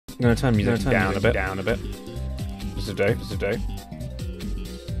gonna turn music down a bit. Just a day.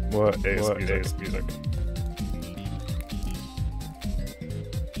 What is music?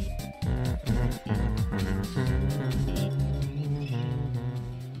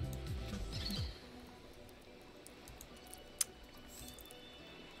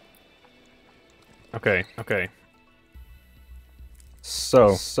 Okay.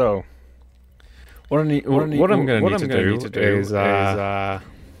 So, what I'm gonna need to do is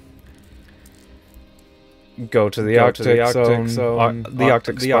go to the Arctic zone, the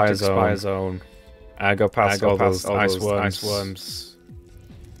Arctic Spire Zone. Go past all those ice worms,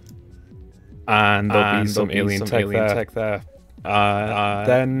 and there'll be some alien tech there.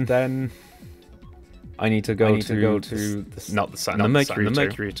 Then I need to go to not the Sun, the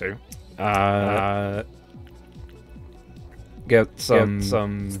Mercury too. Get some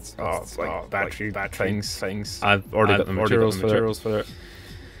battery things. I've already got the materials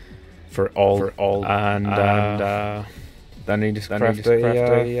for all, and then I need to craft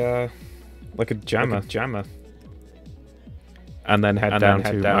a like a jammer, and then head down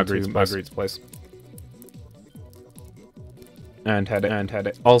to Marguerite's place, and head into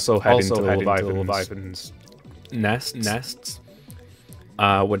Leviathan's nests,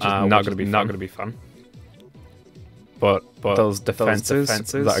 which is not gonna be fun. But those defenses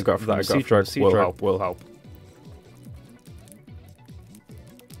that I got from Sea Drug will help.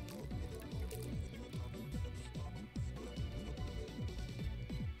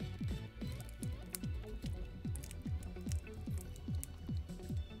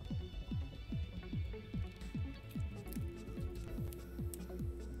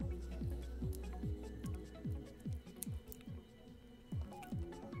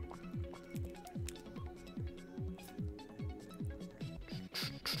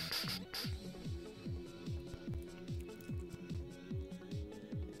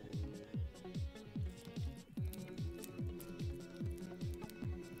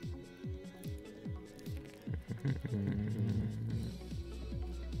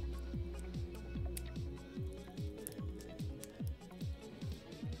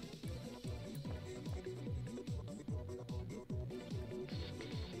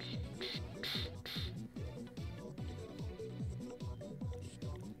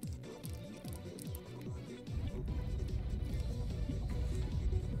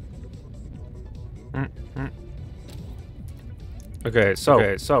 Okay, so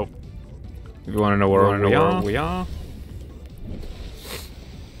if you want to know where we are,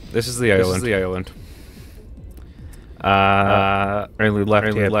 this is the island. I only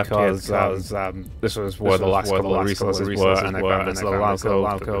left here because this was where the last couple of resources were, and I found this little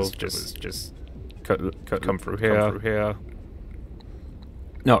alcove. Just come through here.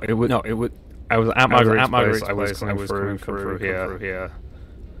 No, it would. I was at Marguerite's place. I was coming through here,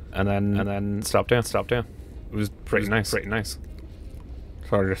 and then stopped down. It was pretty nice.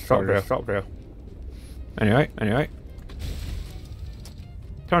 Sorry, just stop there. Anyway.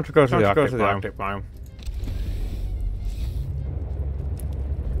 Time to go to the Arctic biome.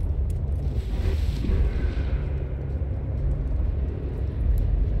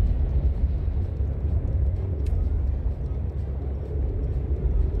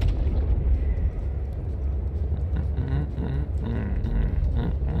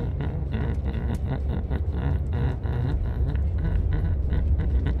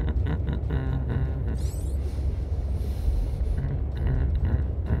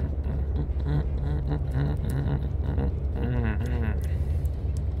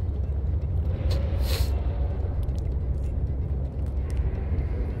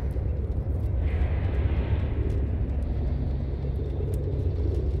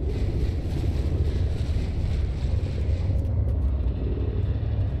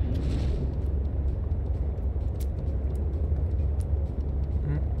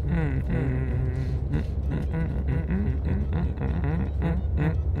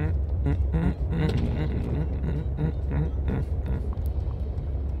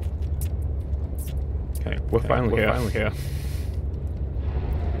 Okay, we're finally here.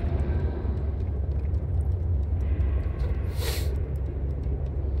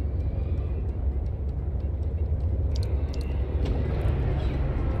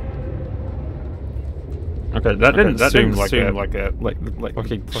 Okay, that didn't seem like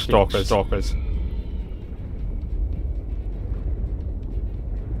stalkers.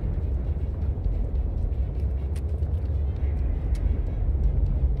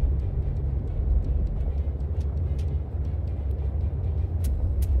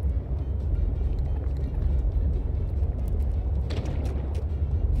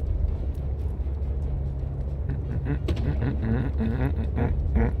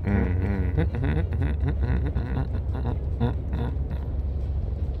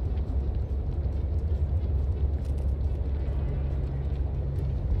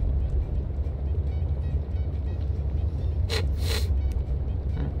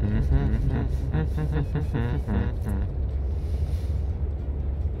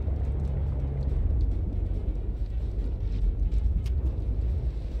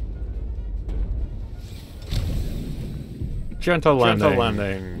 Gentle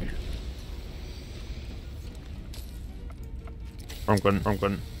landing. Wrong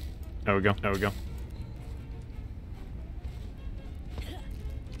button. There we go.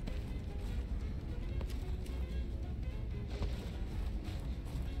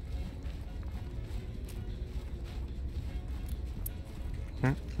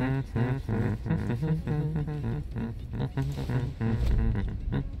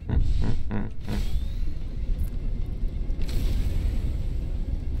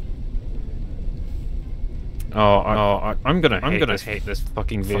 I'm gonna hate this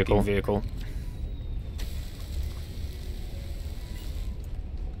fucking vehicle.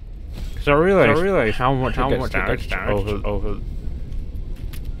 Because I realize how much it gets damaged over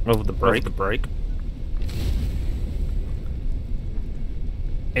the brake.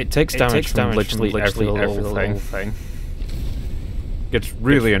 It takes damage from literally every little thing. It's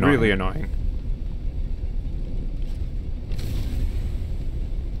really annoying.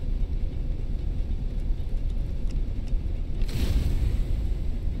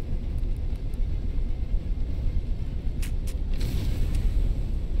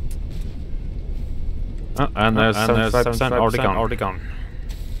 And there's 75% already gone.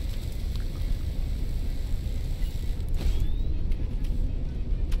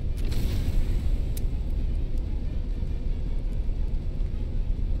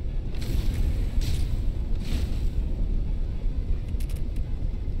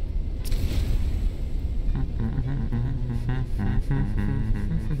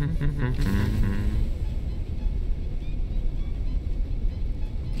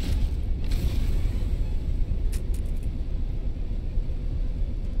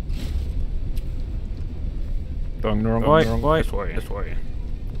 Going the wrong way. This way.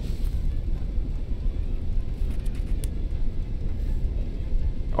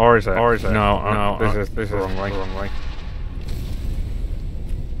 Or is it? No, this is the wrong way.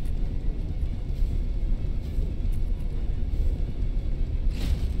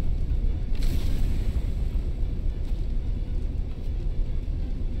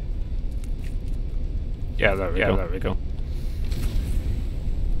 Yeah, there we go.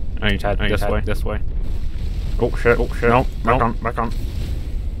 I need to head this way. Oh shit. No, back on.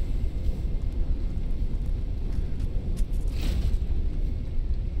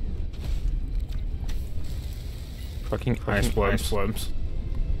 Fucking ice worms.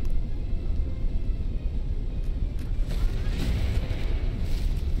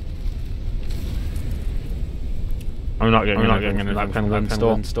 I'm not getting into that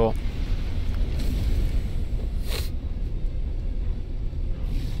penguin store.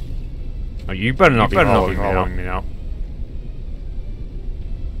 Oh, you better not be following me now.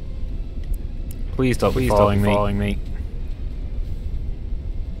 Please stop following me.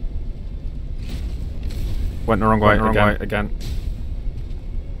 Went the wrong way again.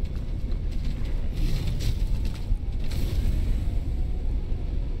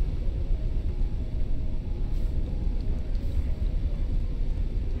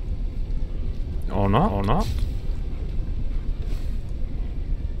 Or not.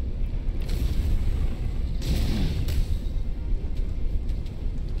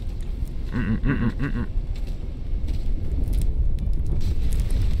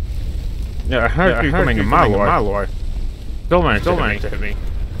 Yeah, I heard you coming in my way. Still managed to hit me.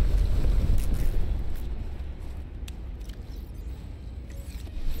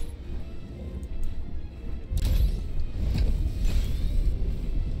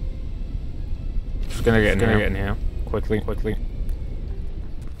 Just gonna get in here. Quickly.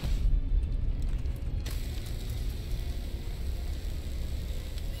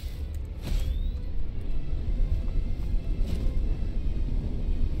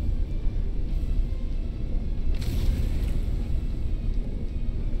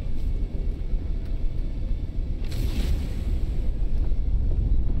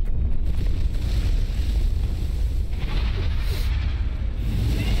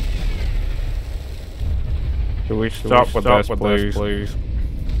 Can we stop with this, please?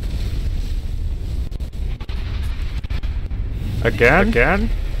 Again?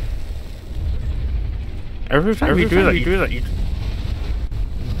 Every time you do that, you...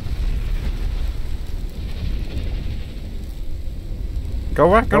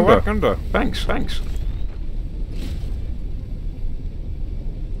 Go back under. Thanks. Why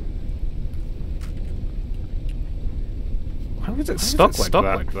was it stuck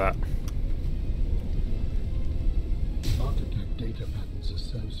like that? Data patterns are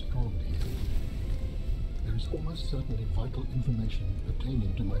so strong here. There is almost certainly vital information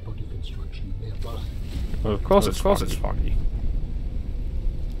pertaining to my body construction nearby. Well, of course it's foggy.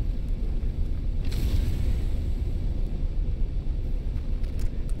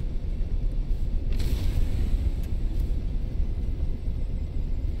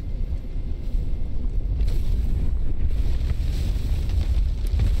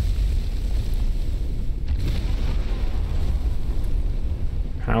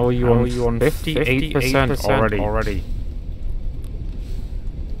 How are you on 58% already?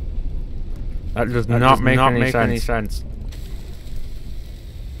 That does not make any sense.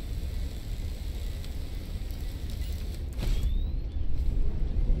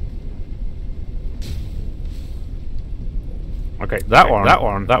 Okay, that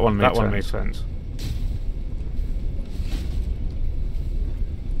one makes sense.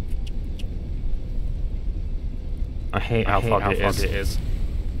 I hate how foggy it is.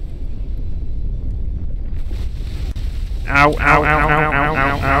 Ow, ow, ow, ow,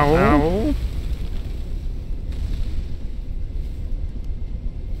 ow, ow, ow.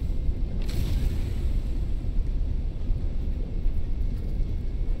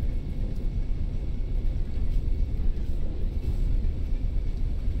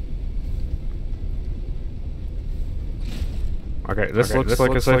 Okay, this looks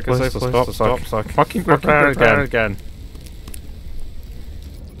like a safe place to stop, so I can fucking prepare again.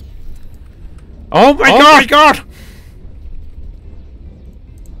 Oh my god!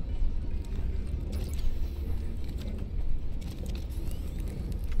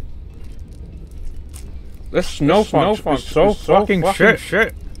 This snow font is so fucking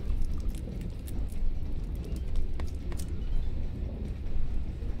shit.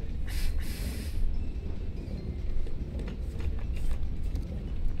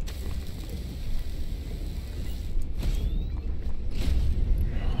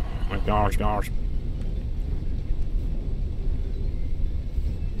 Oh my gosh.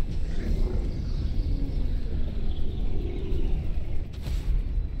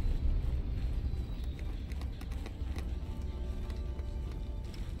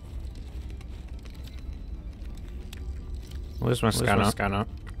 Where's my scanner?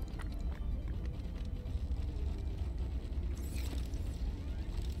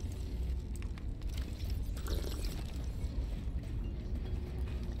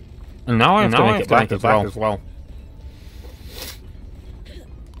 And now I have to make it back as well.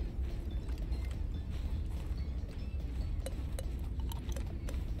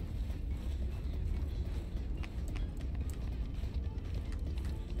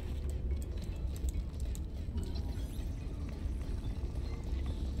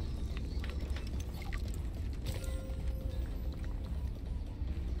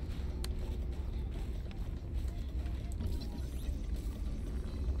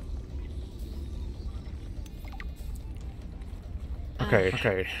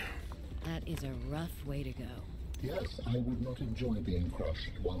 Okay. That is a rough way to go. Yes, I would not enjoy being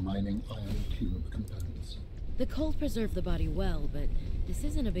crushed while mining iron cube components. The cold preserved the body well, but this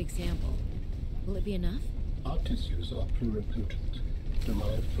isn't a big sample. Will it be enough? Our tissues are pluripotent,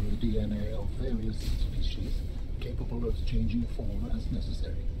 derived from the DNA of various species, capable of changing form as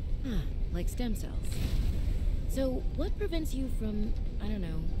necessary. Ah, like stem cells. So, what prevents you from, I don't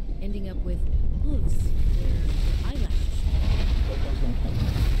know, ending up with hooves or eyelashes? That does not happen.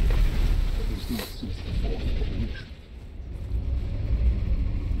 At least not since the fourth evolution.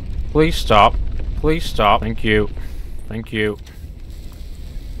 Please stop. Thank you.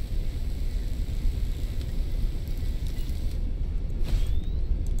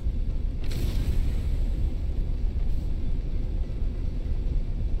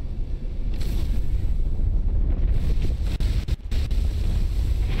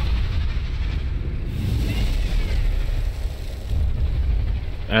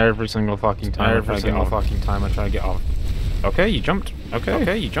 Every single fucking time I try to get off. Okay, you jumped.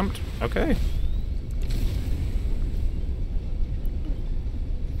 Okay.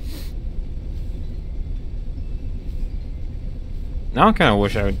 Now I kind of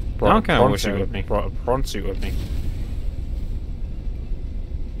wish I would brought a prawn suit with me.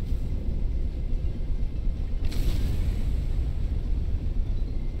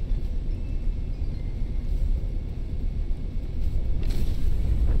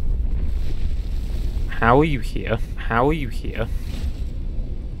 How are you here?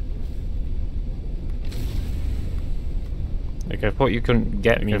 Like, I thought you couldn't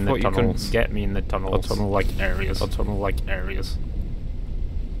get me in the tunnels. Or tunnel-like areas.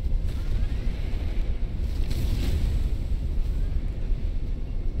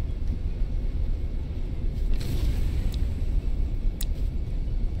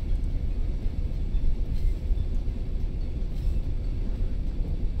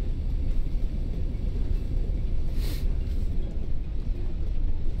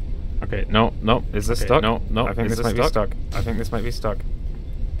 Okay, no. Is this stuck? No. I think this might be stuck.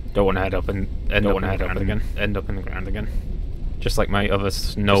 Don't want to head up and end up in the ground again. Just like my other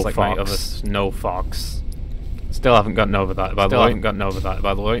snow fox. Still haven't gotten over that, by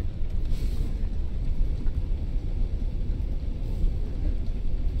the way.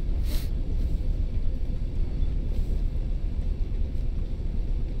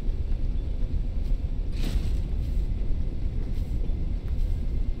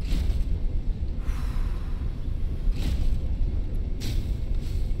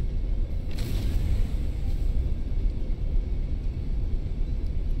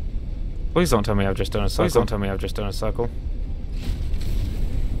 Please don't tell me I've just done a circle. Please don't tell me I've just done a circle.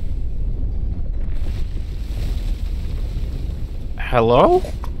 Hello?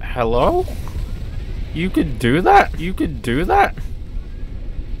 Hello? You could do that? You could do that?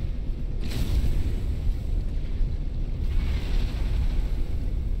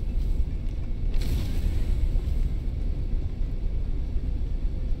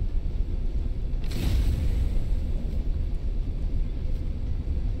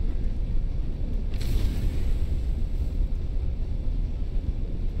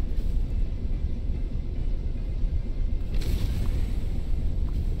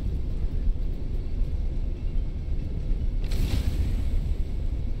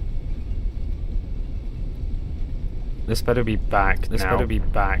 This better be back now. This better be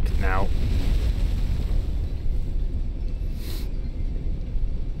back now.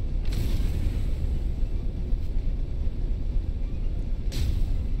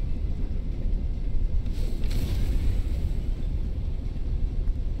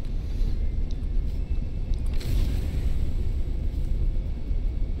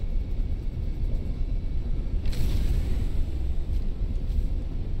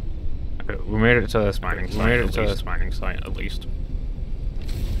 We made it to this mining site. We made it to this mining site at least.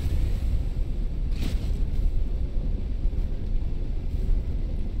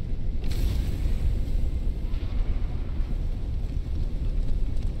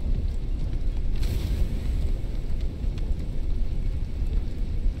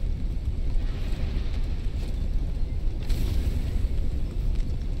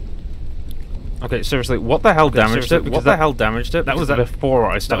 Okay, seriously, what the hell damaged it? What the hell damaged it? That was before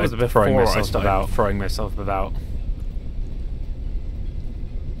I started throwing myself about.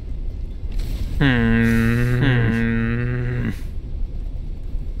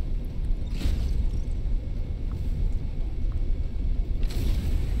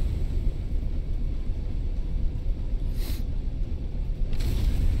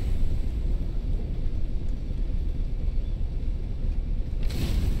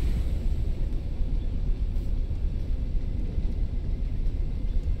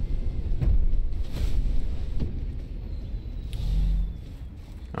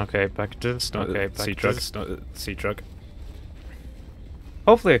 Okay, back to the sea truck.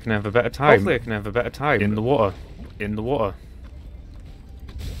 Hopefully I can have a better time. Hopefully I can have a better time in the water. In the water.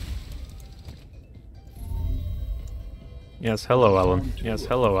 Yes, hello, Alan. Yes,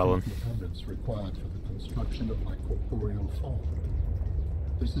 hello, Alan. Components required for the construction of my corporeal form.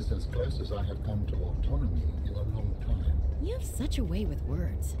 This is as close as I have come to autonomy in a long time. You have such a way with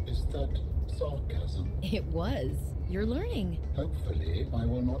words. Is that sarcasm? It was. You're learning. Hopefully, I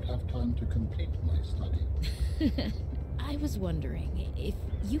will not have time to complete my study. I was wondering, if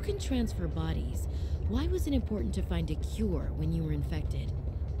you can transfer bodies, why was it important to find a cure when you were infected?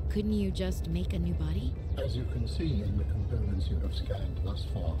 Couldn't you just make a new body? As you can see in the components you have scanned thus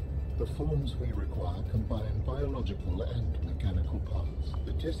far, the forms we require combine biological and mechanical parts.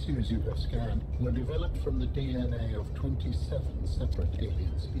 The tissues you have scanned were developed from the DNA of 27 separate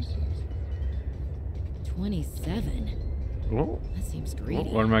alien species. 27? Whoa. That seems greedy.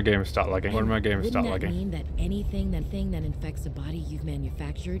 When my game start lagging? When my game start lagging? Wouldn't that mean that anything that infects a body you've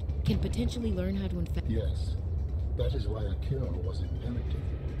manufactured can potentially learn how to infect? Yes. That is why a cure was imperative.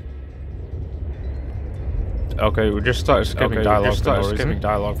 Okay, we just started skipping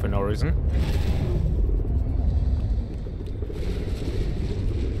dialogue for no reason.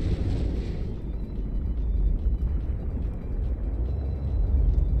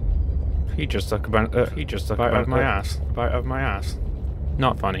 He just took a bite of my ass. Bite of my ass.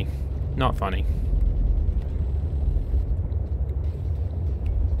 Not funny. Not funny.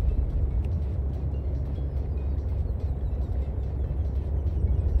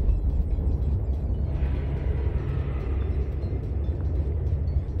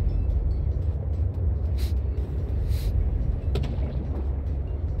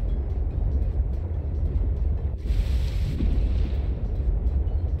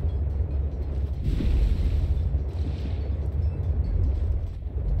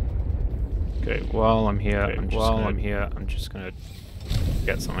 Okay, while I'm here, I'm just gonna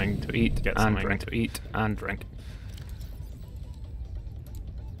get something to eat, and drink.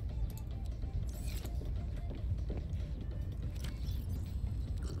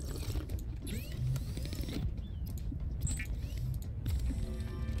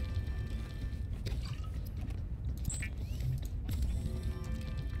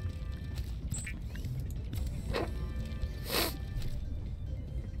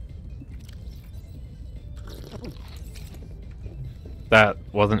 That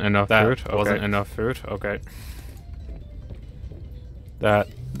wasn't enough fruit. Okay. That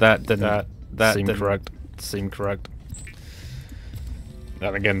didn't seem correct.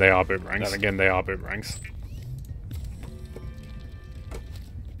 Then again, they are boomerangs.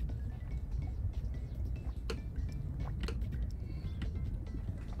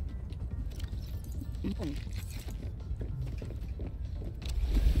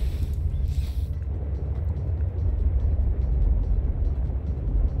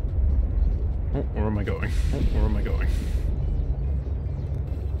 Oh, where am I going?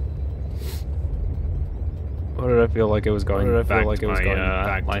 What did I feel like it was going back to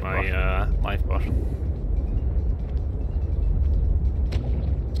my spot?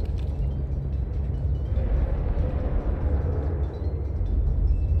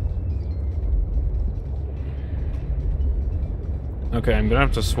 Okay, I'm gonna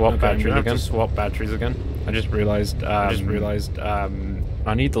have to swap batteries again. I just realized.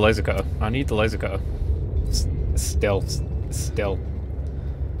 I need the laser cutter. Still.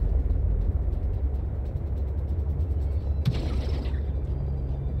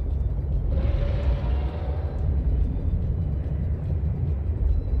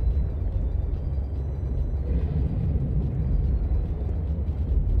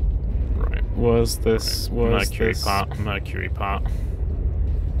 Was this Mercury part?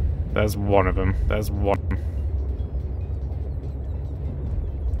 There's one of them.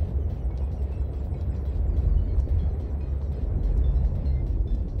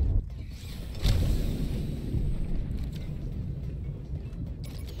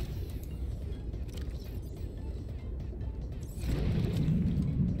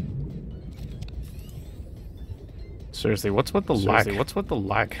 Seriously, what's with the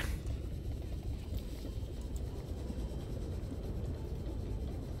lag?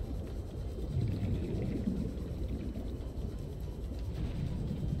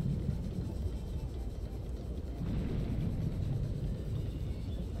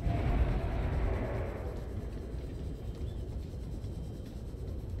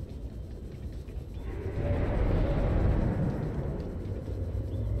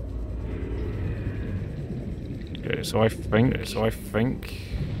 So I think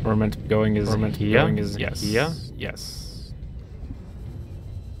where we're meant to be going is here. Yes.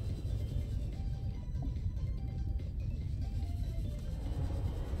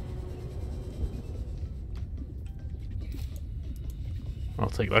 I'll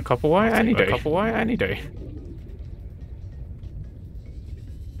take that copper wire any day.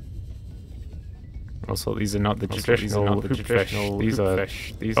 Also, these are not the traditional hoop fish.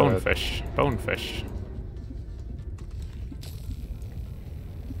 These are bonefish.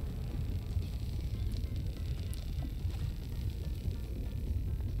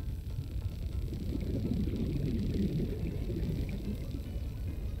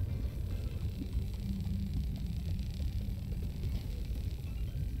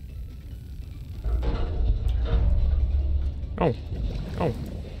 Oh,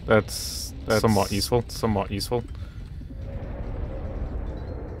 that's somewhat useful.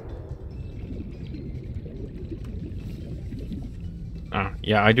 Ah,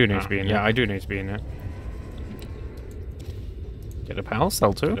 yeah, I do need to be in it. Get a power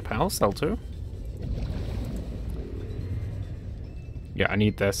cell too. Yeah, I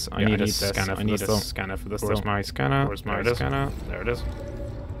need this. I need a scanner for this. Where's my scanner? There it is.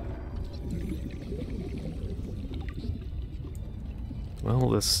 Well,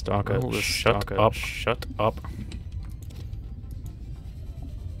 this stalker, shut up.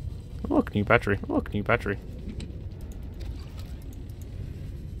 Look, new battery.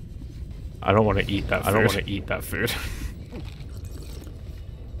 I don't want to eat that food.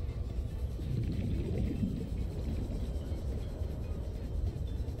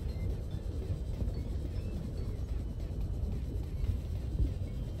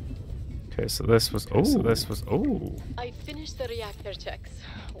 Okay, so this was I finished the reactor checks.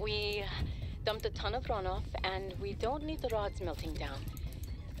 We dumped a ton of runoff, and we don't need the rods melting down.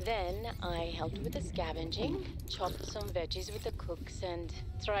 Then I helped with the scavenging, chopped some veggies with the cooks, and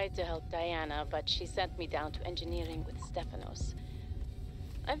tried to help Diana, but she sent me down to engineering with Stefanos.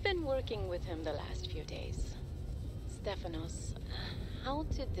 I've been working with him the last few days. Stefanos, how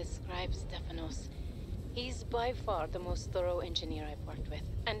to describe Stefanos? He's by far the most thorough engineer I've worked with,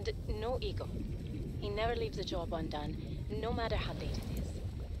 and no ego. He never leaves a job undone, no matter how late it is.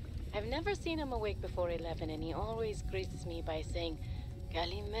 I've never seen him awake before 11, and he always greets me by saying,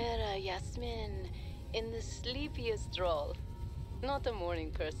 "Kalimera, Yasmin," in the sleepiest drawl. Not a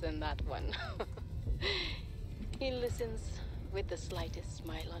morning person, that one. He listens with the slightest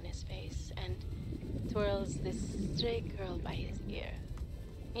smile on his face, and twirls this stray curl by his ear.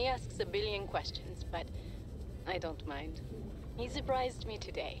 He asks a billion questions, but I don't mind. He surprised me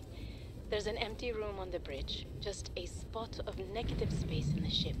today. There's an empty room on the bridge, just a spot of negative space in the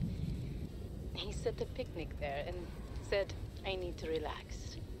ship. He set a picnic there and said I need to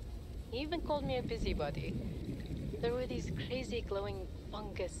relax. He even called me a busybody. There were these crazy glowing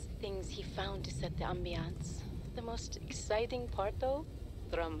fungus things he found to set the ambiance. The most exciting part though,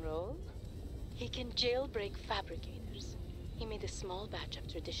 drum roll, he can jailbreak fabricators. He made a small batch of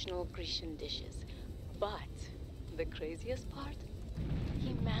traditional Grecian dishes. But the craziest part?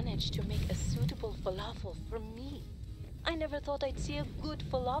 He managed to make a suitable falafel for me. I never thought I'd see a good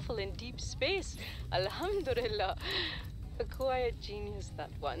falafel in deep space. Alhamdulillah. A quiet genius, that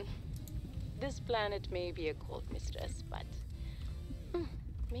one. This planet may be a cold mistress, but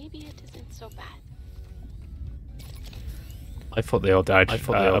maybe it isn't so bad. I thought they all died.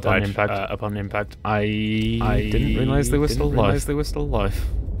 Upon impact. I didn't realize they were still alive.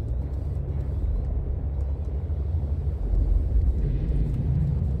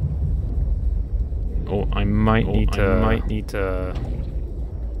 Oh, I might need to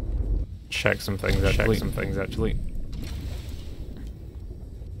check some things actually.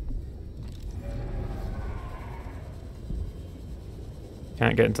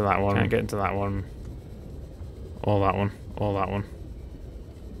 Can't get into that one. All that one.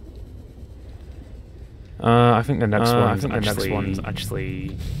 I think the next one's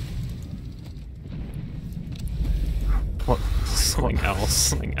actually what?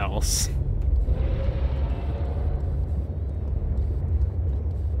 Something else.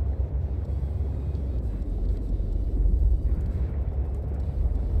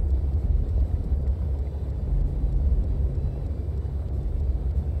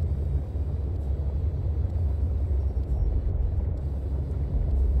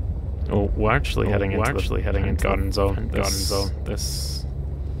 Oh, we're actually heading into garden zone. This.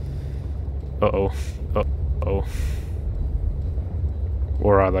 Uh-oh.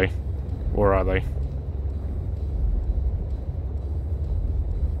 Where are they?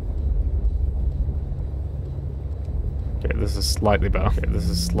 Okay, this is slightly better.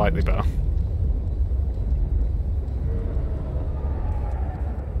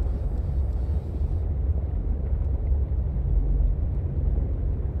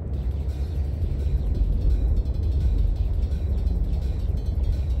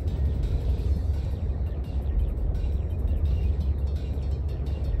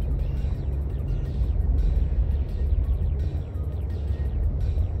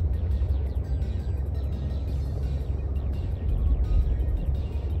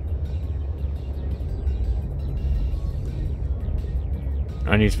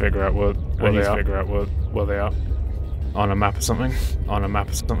 I need to figure out where they are. On a map or something.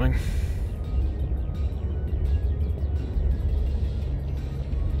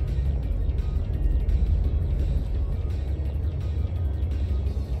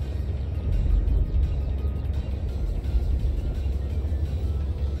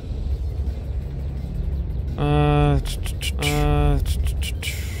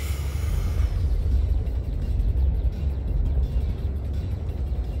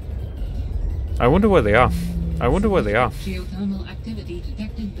 I wonder where they are. Geothermal activity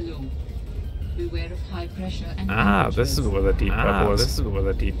detected below. Beware of high pressure and this is where the deep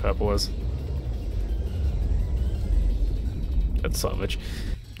purple was. That's savage.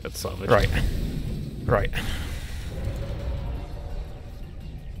 Right.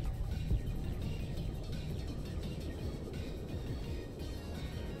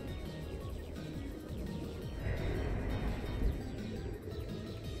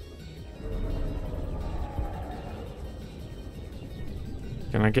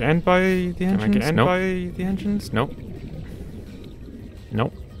 Can I get in by the engines? Nope.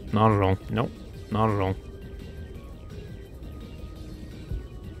 Nope. Not at all.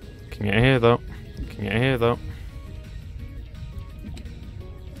 Can get here though.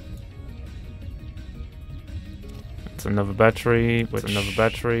 It's another battery, which...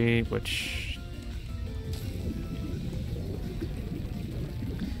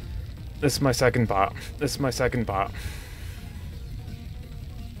 This is my second part.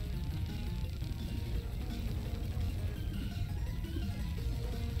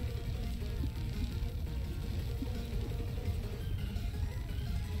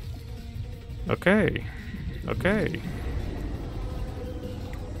 Okay.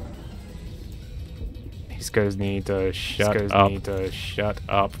 These guys need to shut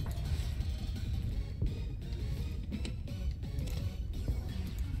up.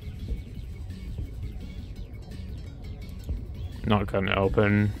 Not gonna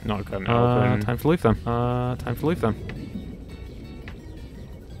open. Time to leave them.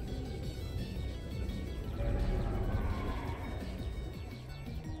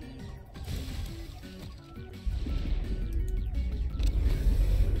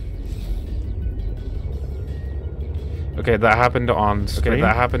 Okay, that happened on stream. Okay,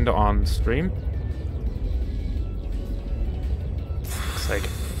 that happened on stream. Fuck's sake.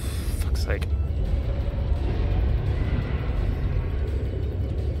 Fuck's sake.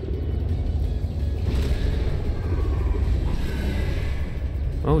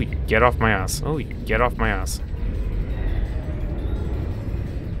 Oh, you get off my ass. Oh, you get off my ass.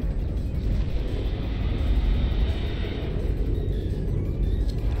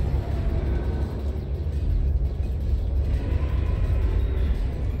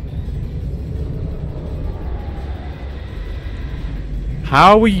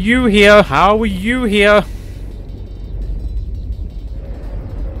 How are you here? How are you here?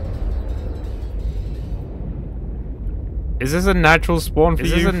 Is this a natural spawn for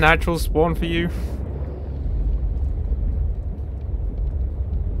you? Is this a natural spawn for you?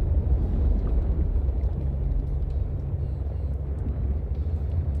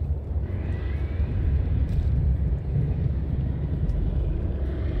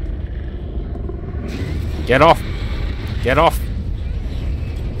 Get off! Get off!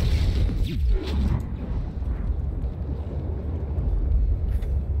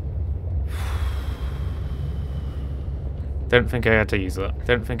 Don't think I had to use that.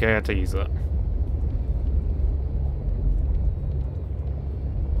 Don't think I had to use that.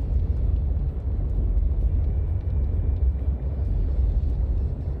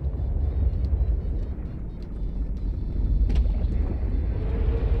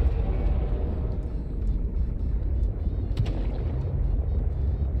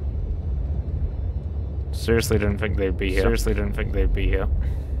 Seriously didn't think they'd be here. Seriously didn't think they'd be here.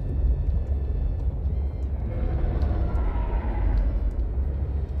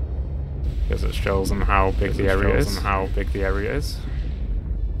 Because it shows them how big the area is. And how big the area is.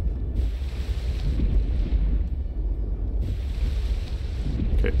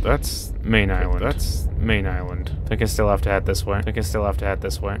 Okay, that's main island. That's main island. I think I still have to head this way. I think I still have to head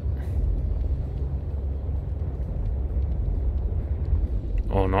this way.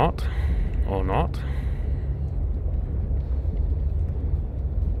 Or not. Or not.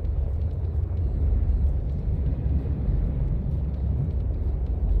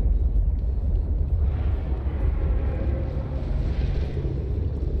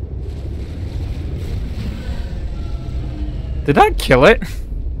 Did I kill it?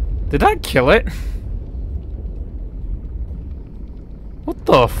 Did I kill it? What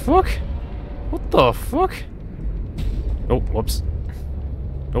the fuck? What the fuck? Oh, whoops.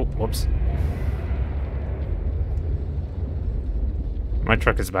 Oh, whoops. My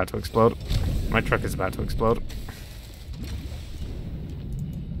truck is about to explode. My truck is about to explode.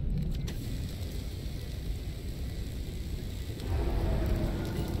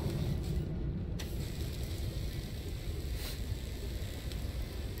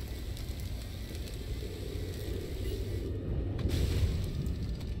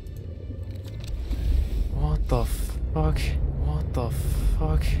 What the fuck? What the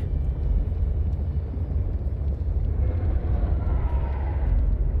fuck?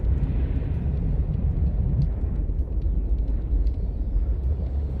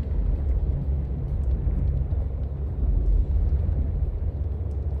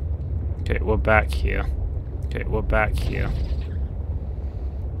 Okay, we're back here. Okay, we're back here.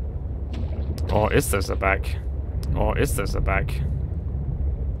 Or is this a back? Or is this a back?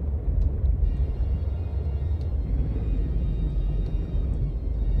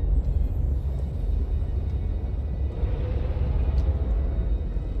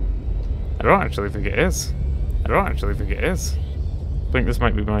 I don't actually think it is. I don't actually think it is. I think this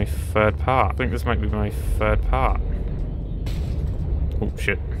might be my third part. I think this might be my third part. Oh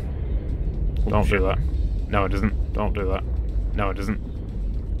shit. Don't do that. No it isn't. Don't do that. No it isn't.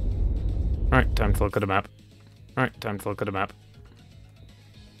 Right, time to look at a map. Right, time to look at a map.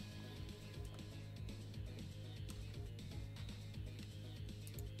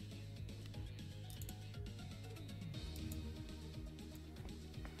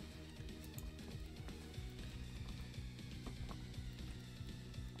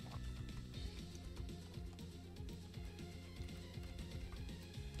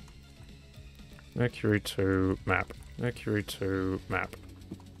 Mercury 2 map. Mercury 2 map.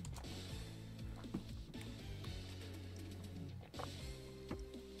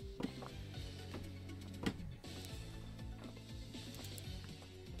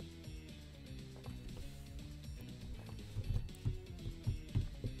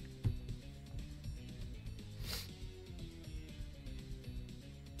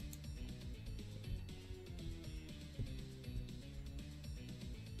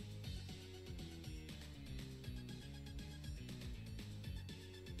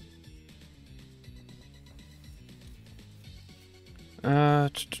 Okay,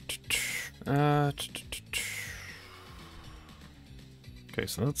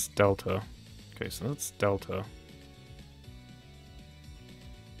 so that's Delta. Okay, so that's Delta.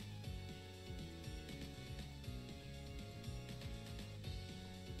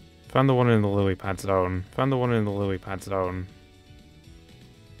 Found the one in the lily pad zone. Found the one in the lily pad zone.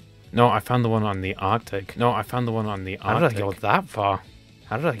 No, I found the one on the Arctic. No, I found the one on the Arctic. How did I go that far?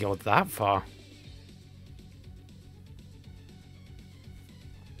 How did I go that far?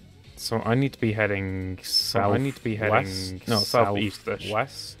 So I need to be heading south. I need to be heading west. No, southeast-ish.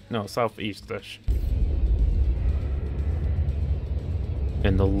 West? No, southeast-ish.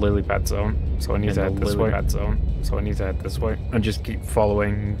 In the lily pad zone. So I need to head this way. So I need to head this way. And just keep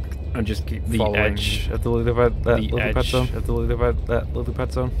following. And just keep the edge of the lily pad. The lily pad zone. Of the lily pad. That lily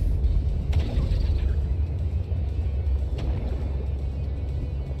pad zone.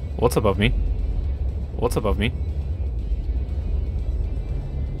 What's above me? What's above me?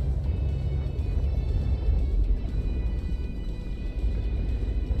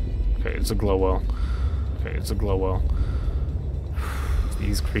 Okay, it's a glow well. Okay, it's a glow well.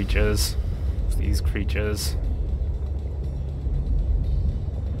 These creatures. These creatures.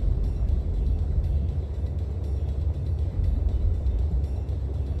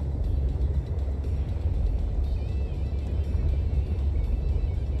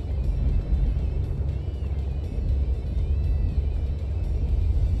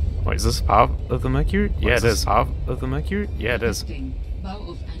 Wait, is this part of the Mercury? Yeah, it is. Part of the Mercury? Yeah, it is. Bow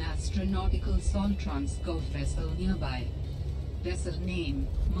of an astronautical Soltron scout vessel nearby. Vessel name,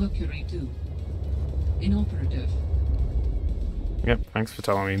 Mercury 2. Inoperative. Yep, thanks for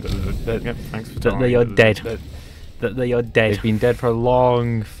telling me that you're dead. That you're dead. They've been dead for a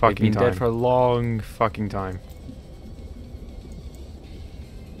long fucking time. Dead for a long fucking time.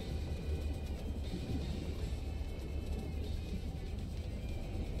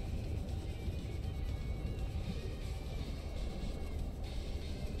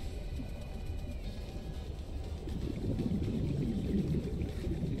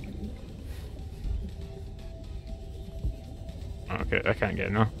 Okay, I can't get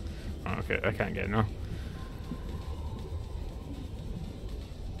it now. Okay, I can't get it now.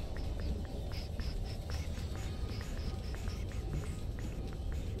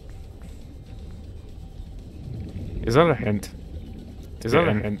 Is that a hint? Is that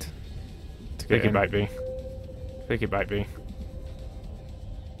a hint? I think it might be. I think it might be.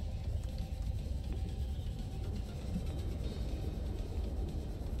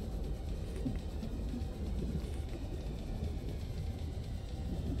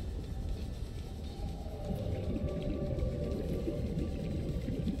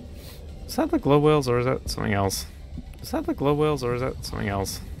 Is that the glow whales or is that something else? Is that the glow whales or is that something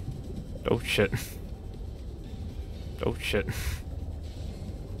else? Oh shit. Oh shit.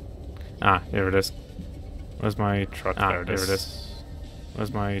 Ah, there it is. Where's my truck? Ah, there it is.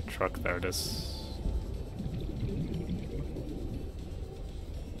 Where's my truck? There it is.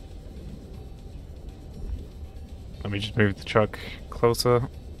 Let me just move the truck closer.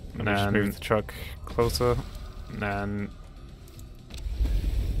 And then just move the truck closer. And then...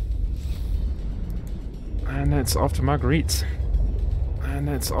 And it's off to Marguerite's. And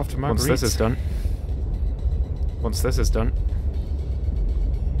it's off to Marguerite's. Once this is done. Once this is done.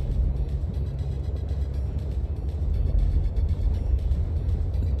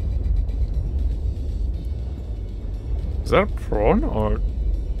 Is that a prawn or...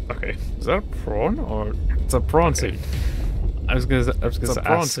 Okay. Is that a prawn or... It's a prawn suit. I was gonna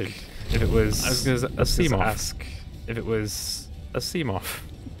ask if it was... I was gonna ask if it was a sea moth.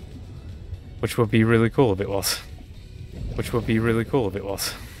 Which would be really cool if it was. Which would be really cool if it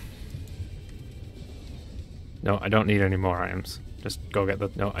was. No, I don't need any more items. Just go get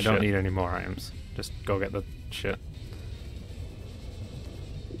the... No, I don't need any more items. Just go get the shit.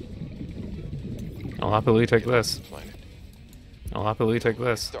 I'll happily take this. I'll happily take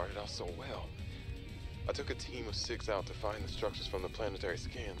this. Started off so well. I took a team of 6 out to find the structures from the planetary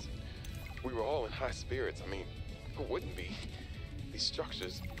scans. We were all in high spirits. I mean, who wouldn't be? These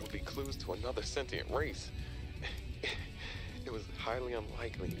structures would be clues to another sentient race. It was highly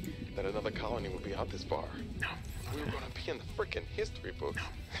unlikely that another colony would be out this far. No. We were going to be in the frickin' history books.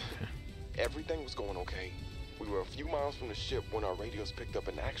 No. Everything was going okay. We were a few miles from the ship when our radios picked up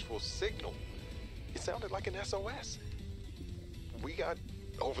an actual signal. It sounded like an SOS. We got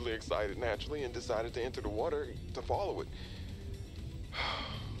overly excited naturally and decided to enter the water to follow it.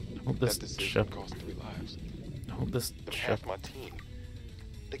 That decision cost 3 lives. Half my team.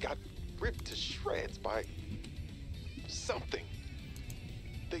 They got ripped to shreds by something.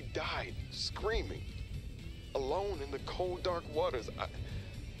 They died screaming. alone in the cold, dark waters.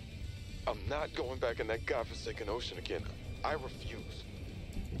 I'm not going back in that godforsaken ocean again. I refuse.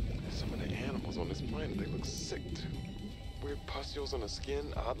 Some of the animals on this planet, they look sick too. Weird pustules on the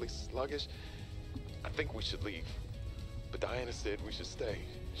skin, oddly sluggish. I think we should leave. But Diana said we should stay.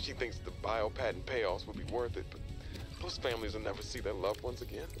 She thinks the biopatent payoffs will be worth it, but those families will never see their loved ones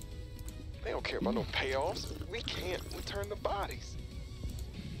again. They don't care about no payoffs. We can't return the bodies.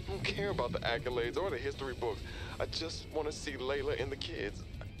 I don't care about the accolades or the history books. I just want to see Layla and the kids.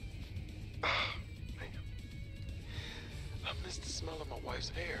 Ah, man. I miss the smell of my wife's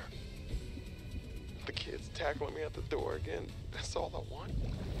hair. The kids tackling me at the door again. That's all I want.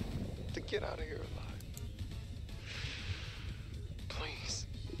 To get out of here alive. Please.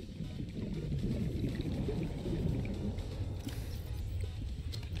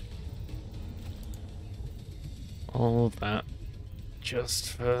 All that. Just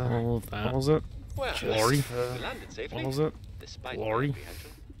for all that. What was it? Well, Glory? we landed safely. What was it? Despite Glory? my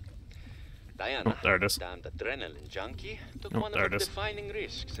apprehension. Diana, Oh, there it is. damned adrenaline junkie, took Oh, one there of it her is. defining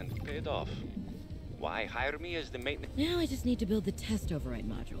risks and it paid off. Why hire me as the maintenance? Now I just need to build the test override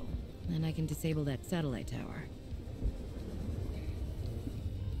module. Then I can disable that satellite tower.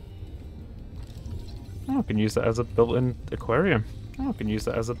 Oh, I can use that as a built-in aquarium. Oh, I can use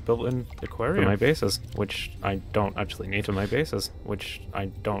that as a built-in aquarium for my bases, which I don't actually need for my bases, which I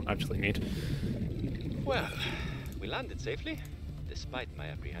don't actually need. Well, we landed safely, despite my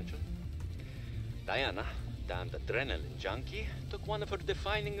apprehension. Diana, damned adrenaline junkie, took one of her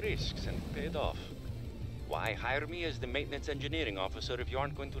defining risks and it paid off. Why hire me as the maintenance engineering officer if you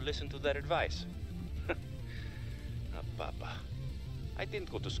aren't going to listen to their advice? Papa. I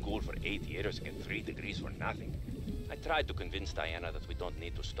didn't go to school for 8 years and get 3 degrees for nothing. I tried to convince Diana that we don't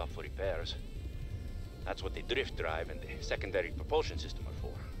need to stop for repairs. That's what the drift drive and the secondary propulsion system are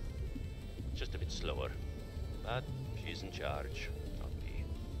for. Just a bit slower. But she's in charge, not me.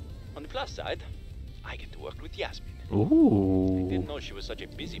 On the plus side, I get to work with Yasmin. Ooh. Didn't know she was such a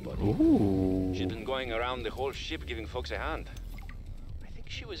busybody. Ooh. She'd been going around the whole ship giving folks a hand. I think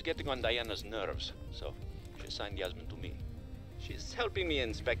she was getting on Diana's nerves, so she assigned Yasmin to me. She's helping me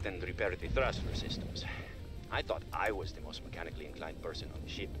inspect and repair the thruster systems. I thought I was the most mechanically inclined person on the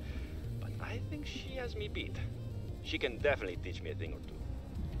ship, but I think she has me beat. She can definitely teach me a thing or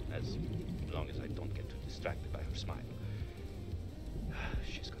two, as long as I don't get too distracted by her smile.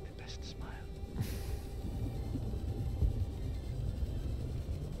 She's got the best smile.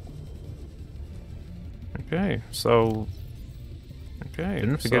 Okay, so... Okay,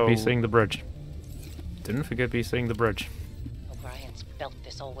 didn't forget me seeing the bridge. Didn't forget me seeing the bridge. O'Brien's felt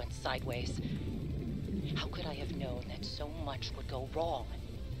this all went sideways. How could I have known that so much would go wrong?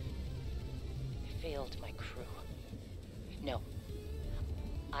 I failed my crew. No.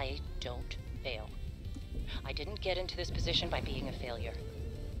 I don't fail. I didn't get into this position by being a failure.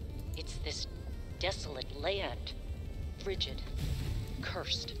 It's this desolate land. Frigid.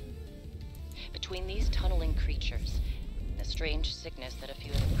 Cursed. Between these tunneling creatures, and a strange sickness that a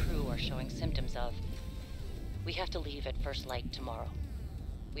few of the crew are showing symptoms of, we have to leave at first light tomorrow.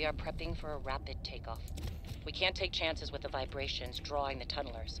 We are prepping for a rapid takeoff. We can't take chances with the vibrations drawing the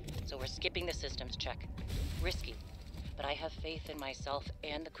tunnelers, so we're skipping the systems check. Risky, but I have faith in myself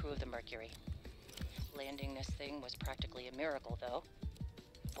and the crew of the Mercury. Landing this thing was practically a miracle, though.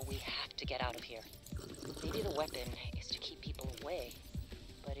 But we have to get out of here. Maybe the weapon is to keep people away,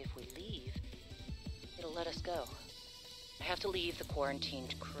 but if we leave, it'll let us go. I have to leave the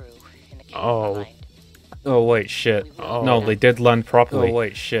quarantined crew in the cave behind. Oh wait, shit. Oh, no, they did land properly. Oh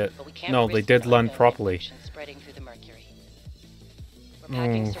wait, shit. No, they did land properly. Spreading through the Mercury. We're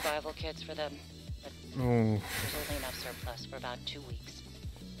packing survival kits for them, but there's only enough surplus for about 2 weeks.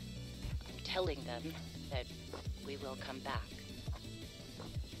 I'm telling them that we will come back.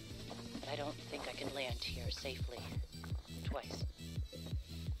 But I don't think I can land here safely twice.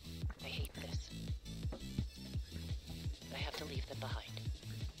 I hate this. But I have to leave them behind.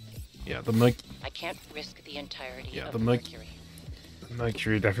 Yeah, I can't risk the entirety of the the Mercury. The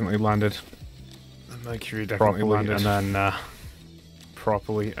Mercury definitely landed. The Mercury definitely landed. And then,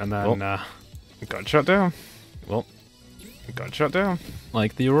 properly, and then, it got shut down. Well, it got shut down.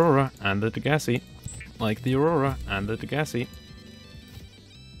 Like the Aurora and the Degassi. Like the Aurora and the Degassi.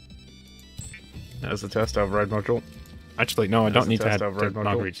 There's the test override module. Actually, no, I don't need to head to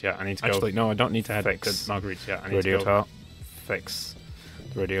Marguerite's yet. I need to go. Actually, no, I don't need to head to Marguerite's yet. I need to go fix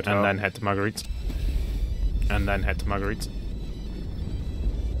the radio tower. And then head to Marguerite's. And then head to Marguerite's.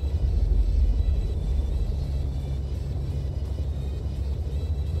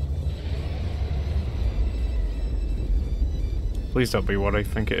 Please don't be what I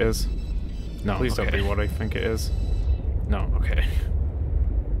think it is. No, please don't be what I think it is. No, okay.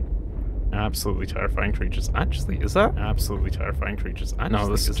 Absolutely terrifying creatures. Actually, is that? Absolutely terrifying creatures. Actually, no,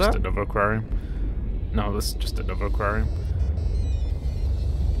 this is just another aquarium. No, this is just another aquarium.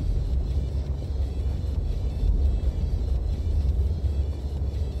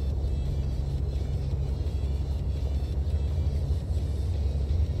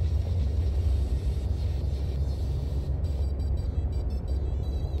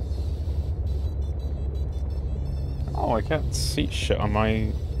 Oh, I can't see shit on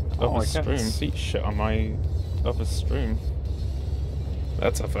my other stream. I can't see shit on my other stream.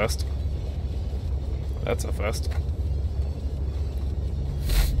 That's a first. That's a first.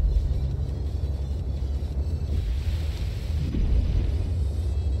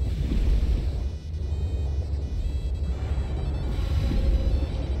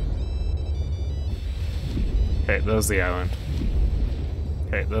 Okay, there's the island.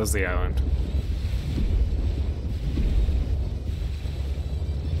 Okay, there's the island.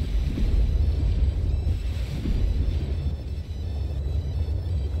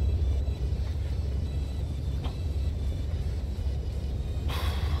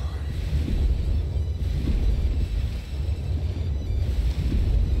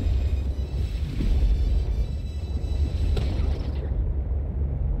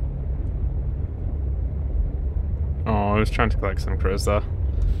 I was trying to collect some crows there.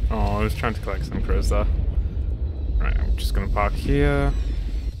 Oh, I was trying to collect some crows there. Right, I'm just gonna park here.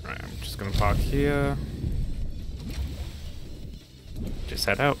 Right, I'm just gonna park here. Just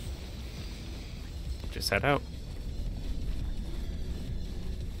head out. Just head out.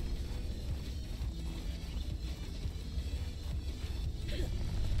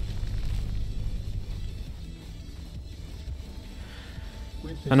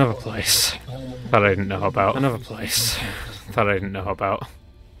 Another place that I didn't know about. Another place that I didn't know about.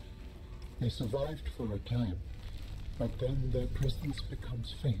 They survived for a time, but then their presence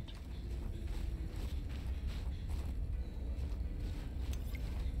becomes faint.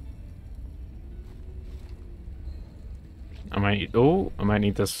 I might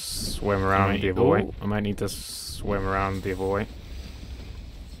need to swim around the other way. I might need to swim around the other way.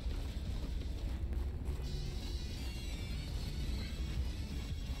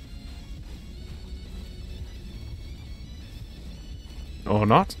 Or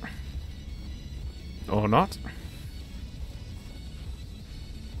not. Or not.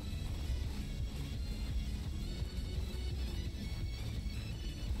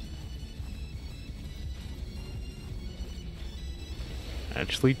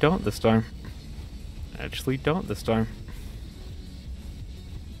 Actually don't this time. Actually don't this time.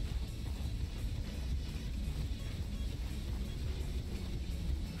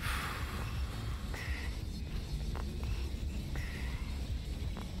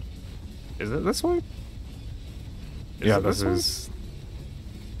 Is it this way? Yeah, this is...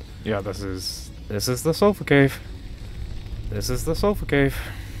 Yeah, this is the sulfur cave. This is the sulfur cave.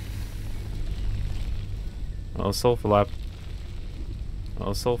 Oh, sulfur lab.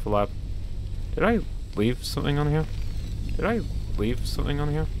 Oh, sulfur lab. Did I leave something on here? Did I leave something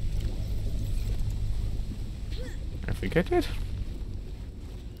on here? I think I did.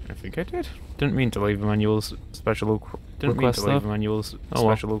 I think I did. Didn't mean to leave a manual special request there.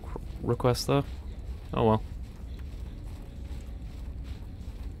 Special request there. Oh well.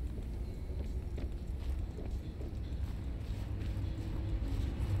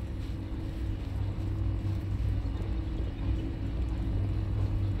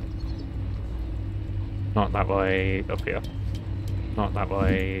 Not that way, up here. Not that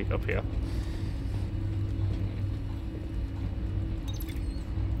way, up here.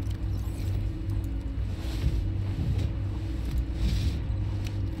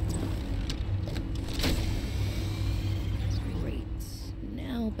 Great.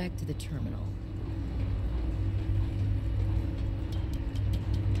 Now back to the terminal.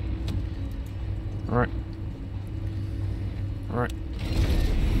 Alright. Alright.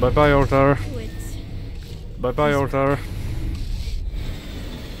 Bye-bye, Altar. Bye-bye, Altar.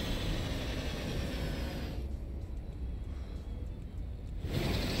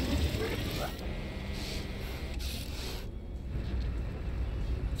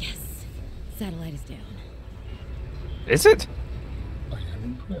 Yes. Satellite is down. Is it? I am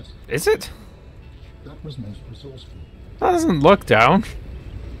impressed. Is it? That was most resourceful. That doesn't look down.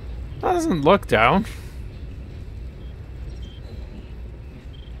 That doesn't look down.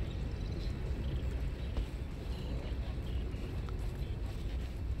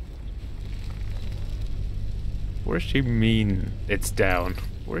 What does she mean it's down?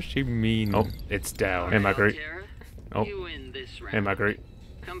 What does she mean it's down? Hey, Marguerite. Oh. Hey, Marguerite.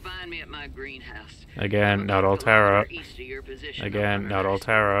 Come find me at my greenhouse. Again, not Altera. East of your position. Again, not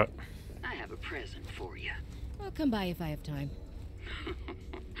Altera. I have a present for you. I'll come by if I have time.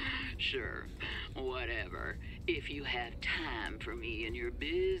 Sure, whatever. If you have time for me in your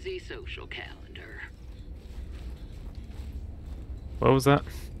busy social calendar. What was that?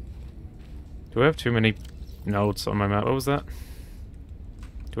 Do I have too many notes on my map? What was that?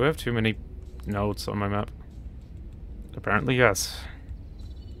 Do I have too many notes on my map? Apparently, yes.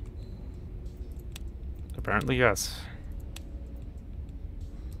 Apparently, yes.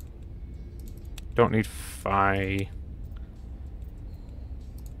 Don't need Phi.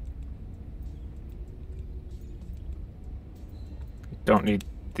 Don't need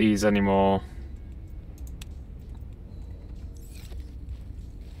these anymore.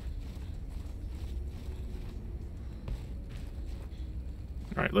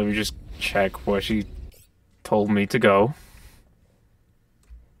 Alright, let me just check where she told me to go.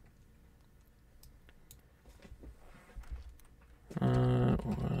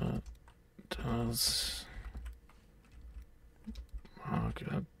 What does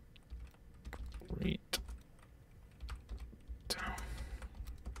Margaret read down?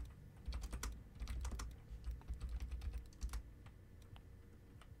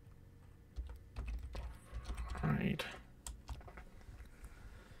 Right.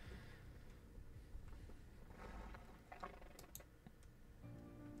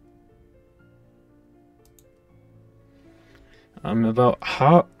 I'm about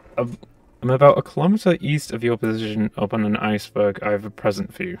a kilometer east of your position up on an iceberg. I have a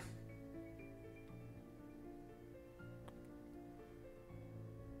present for you.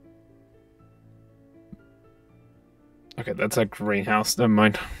 Okay, that's a greenhouse. Never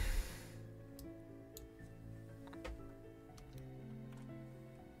mind.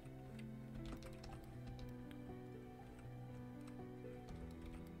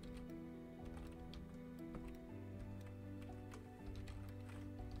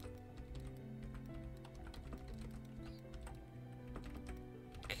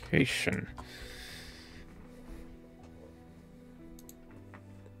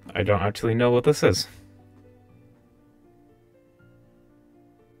 I don't actually know what this is.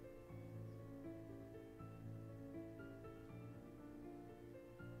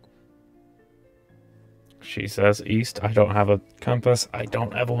 She says east. I don't have a compass. I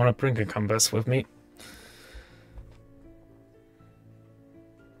don't ever want to bring a compass with me.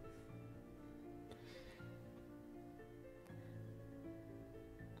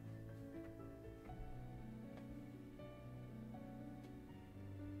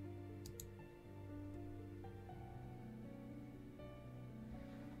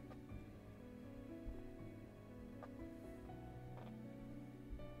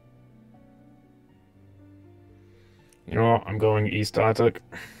 You know what? I'm going East Arctic.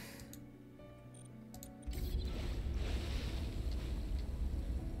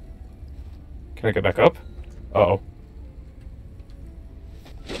 Can I get back up? Uh-oh.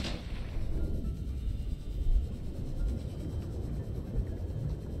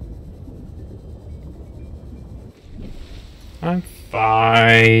 I'm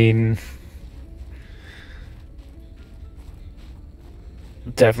fine.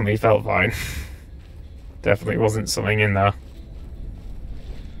 Definitely felt fine. Definitely wasn't something in there.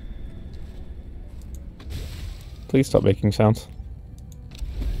 Please stop making sounds.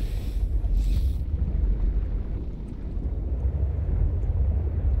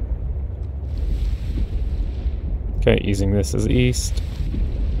 Okay, using this as east.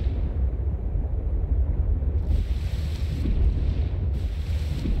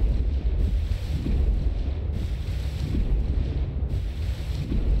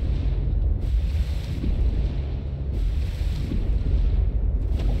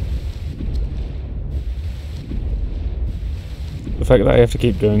 The fact that I have to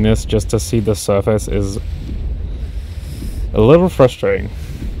keep doing this just to see the surface is a little frustrating.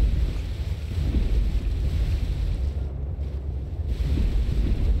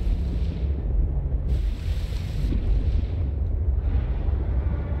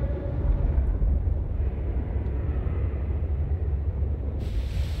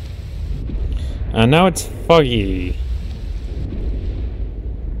 And now it's foggy.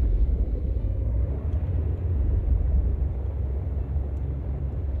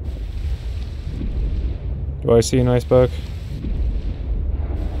 Do I see an iceberg?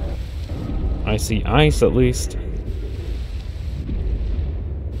 I see ice at least.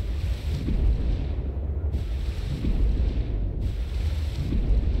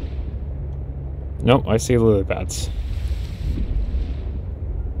 Nope, I see lily pads.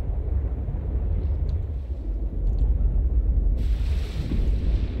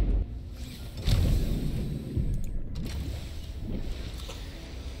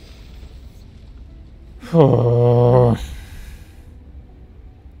 Oh.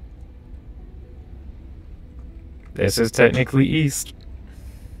 This is technically east.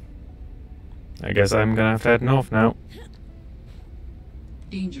 I guess I'm gonna have to head north now.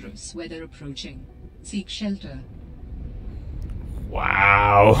 Dangerous weather approaching. Seek shelter.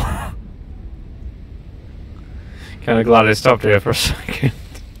 Wow. Kinda glad I stopped here for a second.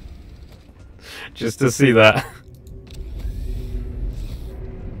 Just to see that.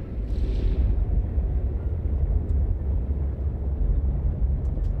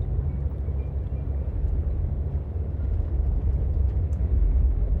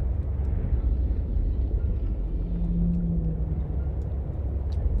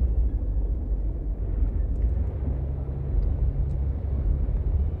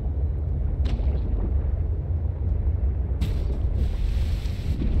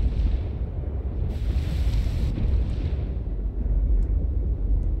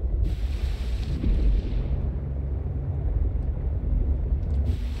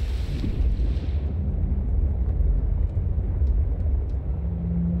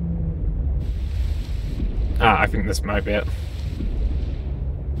 I think this might be it.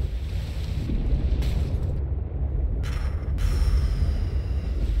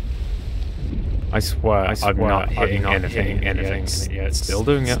 I swear, I'm not hitting anything yet. Still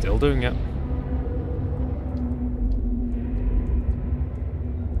doing it. Still doing it.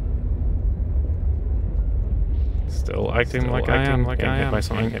 Still acting like I am.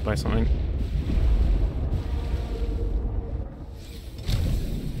 Hit by something.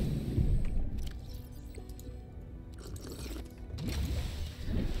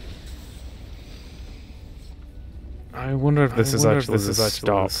 I wonder if this is actually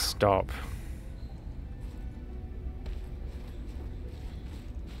stop.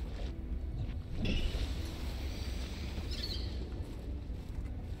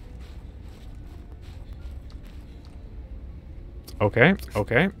 Okay.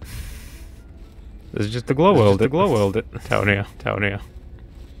 This is just the glow world. Down here.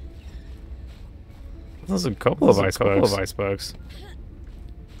 There's a couple of icebergs.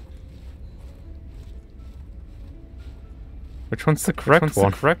 Which one's the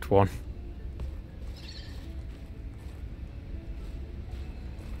correct one?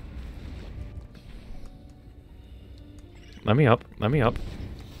 Let me up.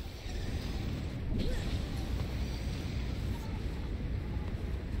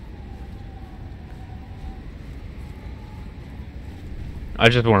 I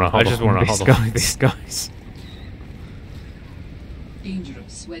just want to hold these guys.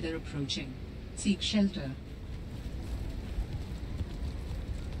 Dangerous weather approaching. Seek shelter.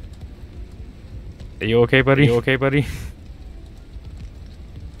 Are you okay, buddy?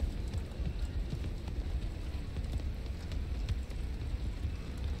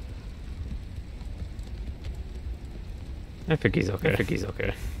 I think he's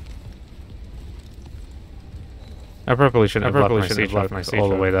okay. I probably shouldn't have left my seat all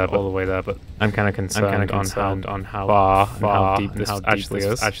the way there, but I'm kind of concerned on how far and how deep this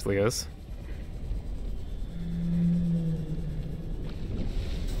actually is.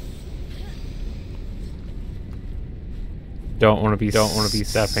 Don't want to be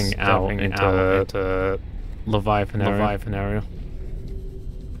stepping out into Leviathan area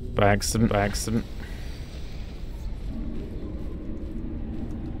by accident.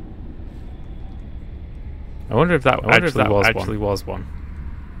 I wonder if that actually was one.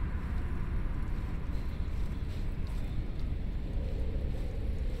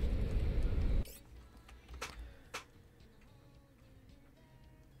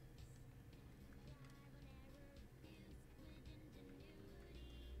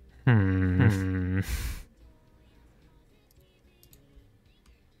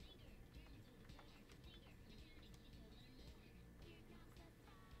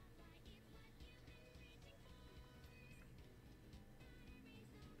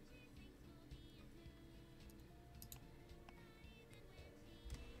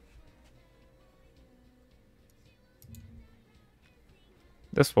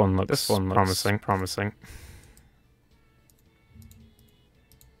 This one looks promising.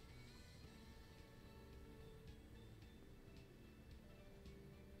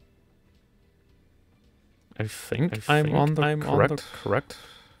 I think I'm on the correct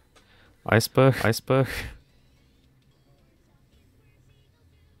iceberg.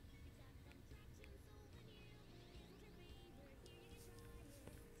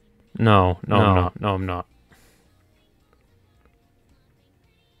 No, I'm not.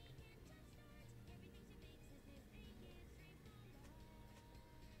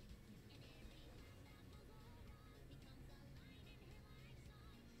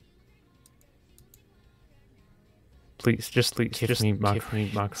 Please, just give me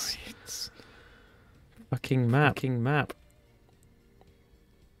Marguerite's fucking map.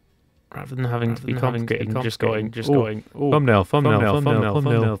 Rather than having to be complicated and just going, ooh, thumbnail.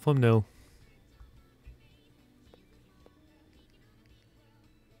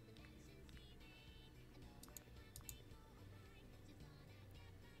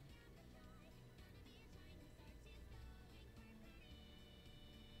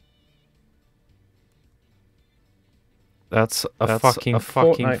 That's a fucking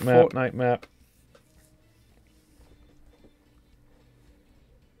Fortnite map.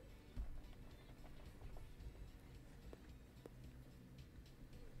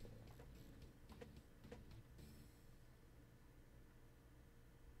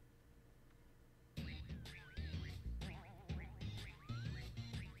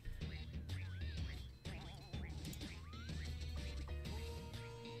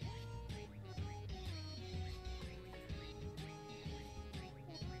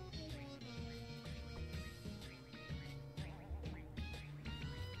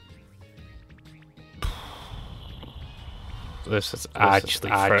 This is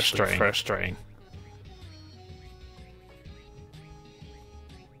actually frustrating.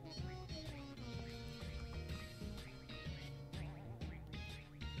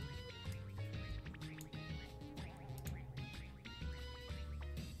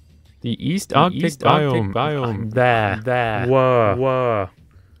 The East Arctic biome. There. Whoa.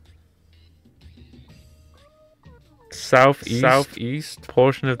 Southeast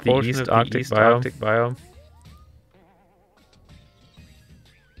portion of the East Arctic biome.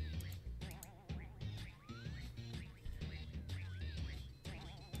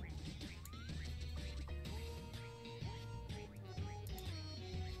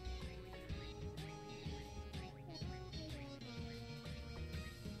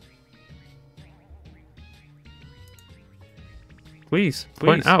 Please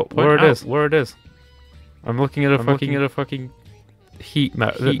point out where it is. I'm looking at a fucking heat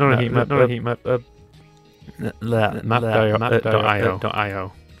map. Not a heat map. Map.io.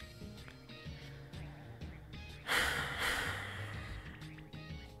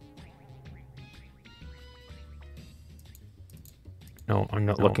 No, I'm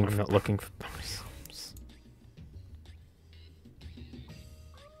not looking for.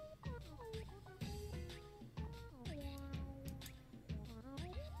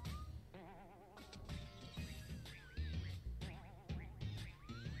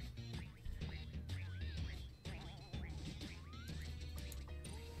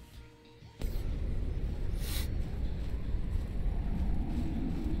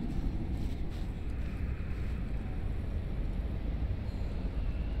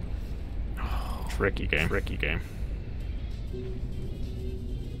 Tricky game.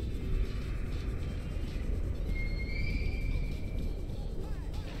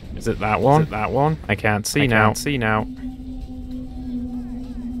 Is it that one? I can't see now.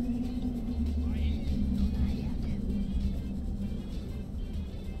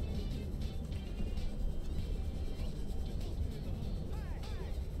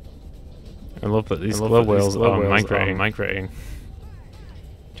 I love that these glow whales are migrating.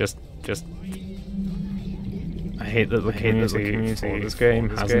 Just. I hate that the community for this game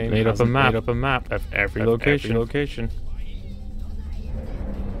hasn't made up a map of every location.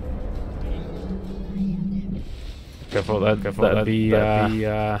 Careful, that'd be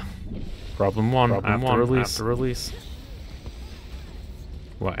problem one after release.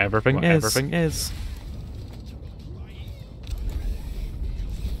 What everything is.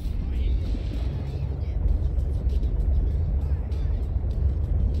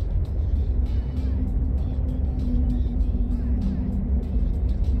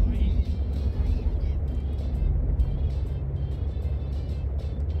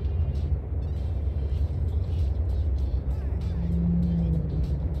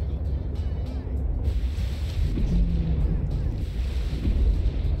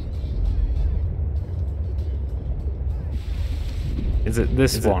 Is it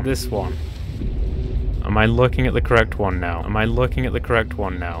this one? Am I looking at the correct one now?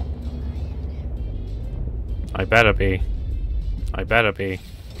 I better be.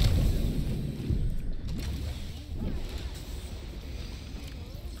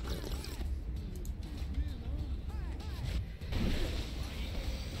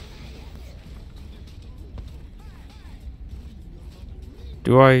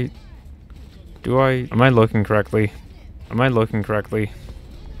 Do I? Am I looking correctly?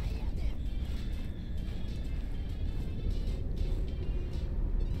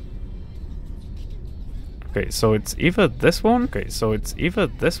 Okay, so it's either this one.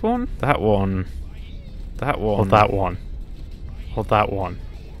 That That one. Or that one. Or that one.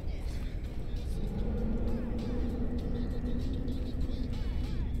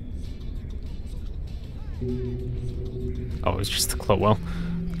 Oh, it was just the Clotwell.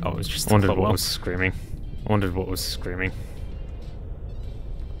 Oh, it was just the Clotwell. What was screaming. I wondered what was screaming.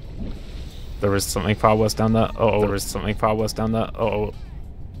 There is something far worse down there. Oh, there is something far worse down there. Oh.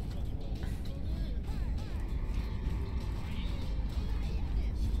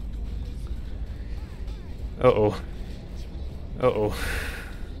 Uh-oh. Uh-oh.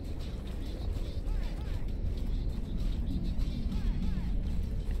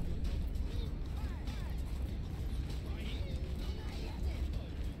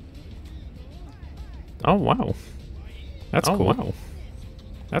 Oh, wow. That's cool. Wow.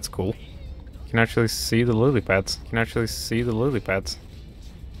 That's cool. You can actually see the lily pads. You can actually see the lily pads.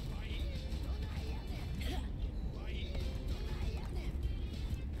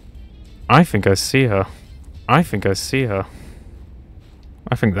 I think I see her. I think I see her.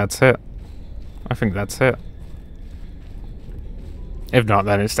 I think that's it. I think that's it. If not,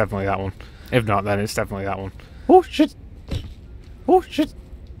 then it's definitely that one. If not, then it's definitely that one. Oh, shit! Oh, shit!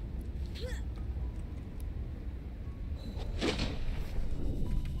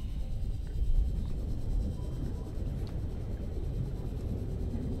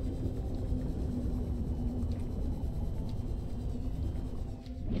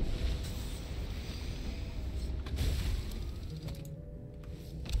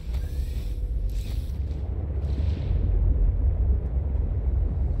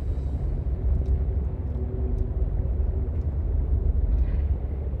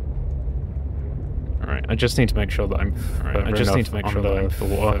 I just need to make sure that I'm. I just need to make sure that I'm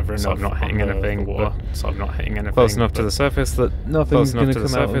the water, so I'm not hitting anything. So I'm not hitting anything close enough to the surface that nothing's going to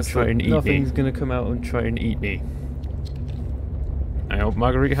come out and try and eat me. Nothing's going to come out and try and eat me. I hope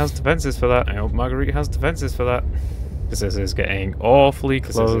Marguerite has defenses for that. I hope Marguerite has defenses for that. This is getting awfully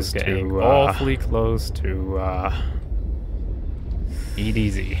close. Awfully close to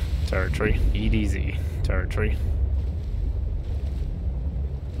EDZ territory. EDZ territory.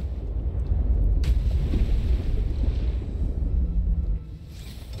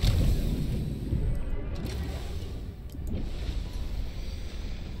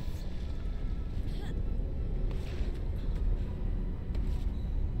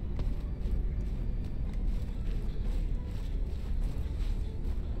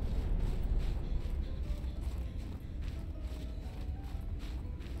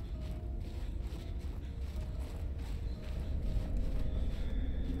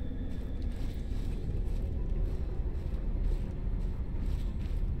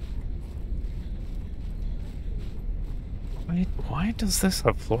 Why does this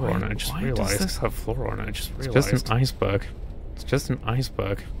have floor on it? I just realized. Why does this have floor on it? I just realized. It's just an iceberg. It's just an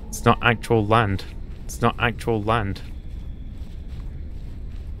iceberg. It's not actual land. It's not actual land.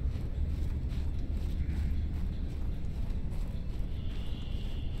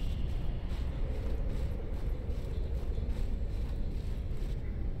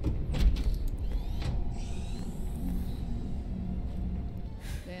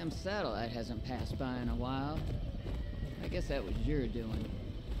 Damn satellite hasn't passed by in a while. I guess that was your doing.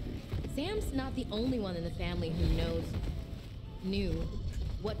 Sam's not the only one in the family who knew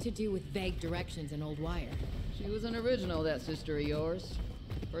what to do with vague directions in old wire. She was an original, that sister of yours.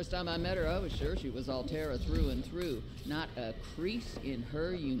 First time I met her, I was sure she was Altera through and through. Not a crease in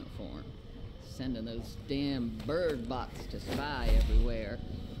her uniform. Sending those damn bird bots to spy everywhere.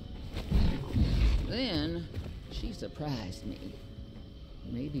 Then, she surprised me.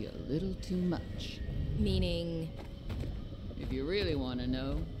 Maybe a little too much. Meaning? If you really want to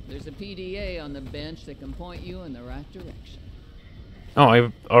know, there's a PDA on the bench that can point you in the right direction. Oh,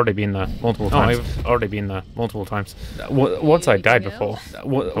 I've already been there multiple times. Once I died before.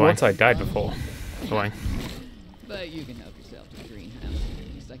 Once I died before. But you can help yourself to the greenhouse.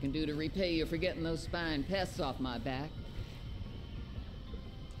 Least I can do to repay you for getting those spine pests off my back.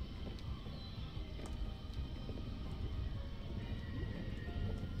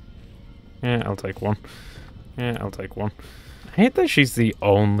 Yeah, I'll take one. Yeah, I'll take one. I hate that she's the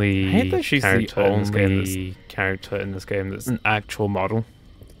only character in this game that's an actual model.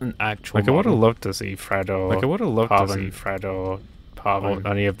 An actual model. I would have loved to see Fredo. Like I would have loved to see Fredo, Parvin,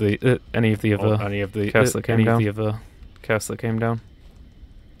 or any of the other casts that came down.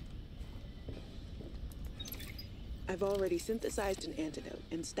 I've already synthesized an antidote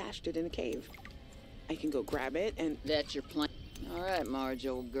and stashed it in a cave. I can go grab it and... That's your plan. All right, Marge,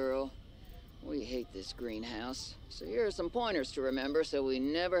 old girl. We hate this greenhouse, so here are some pointers to remember so we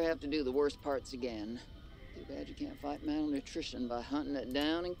never have to do the worst parts again. Too bad you can't fight malnutrition by hunting it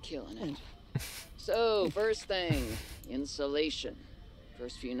down and killing it. So, first thing, insulation.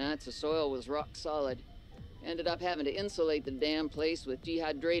 First few nights the soil was rock solid. Ended up having to insulate the damn place with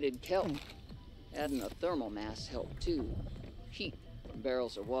dehydrated kelp. Adding a thermal mass helped too. Heat from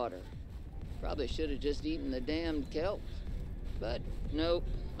barrels of water. Probably should have just eaten the damned kelp. But nope,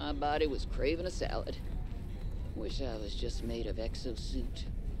 my body was craving a salad. Wish I was just made of exosuit.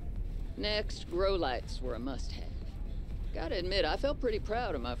 Next, grow lights were a must-have. Gotta admit, I felt pretty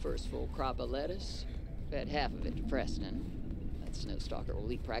proud of my first full crop of lettuce. Fed half of it to Preston. That snowstalker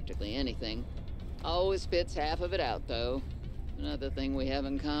will eat practically anything. Always spits half of it out, though. Another thing we have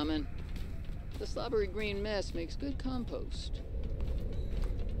in common. The slobbery green mess makes good compost.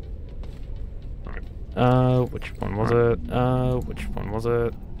 Which one was it? Which one was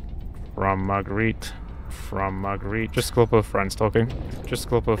it? From Marguerite. From Marguerite. Just a couple of friends talking. Just a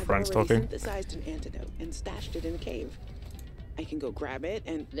couple of friends talking. I've synthesized an antidote and stashed it in a cave. I can go grab it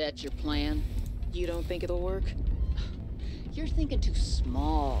and... That's your plan? You don't think it'll work? You're thinking too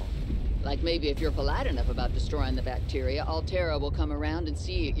small. Like maybe if you're polite enough about destroying the bacteria, Altera will come around and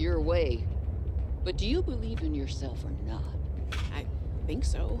see it your way. But do you believe in yourself or not? I think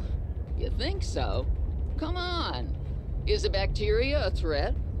so. You think so? Come on. Is the bacteria a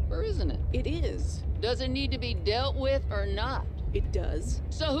threat, or isn't it? It is. Does it need to be dealt with or not? It does.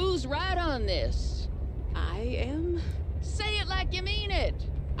 So who's right on this? I am. Say it like you mean it.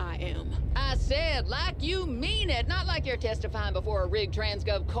 I am. I said like you mean it, not like you're testifying before a rigged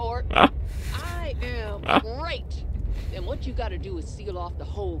transgov court. I am. Great. Then what you gotta do is seal off the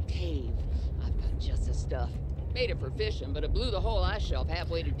whole cave. I've got just the stuff. Made it for fishing, but it blew the whole ice shelf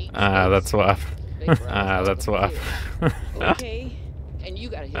halfway to deep space. That's what that's what Okay. And you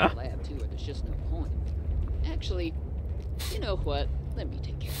gotta hit the lab too, or there's just no point. Actually, you know what? Let me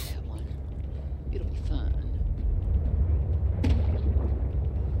take care of that one. It'll be fun.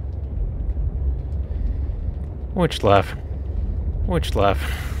 Which lab? Which lab?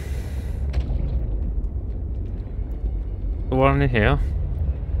 The one in here?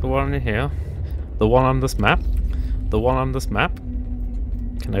 The one in here? The one on this map? The one on this map?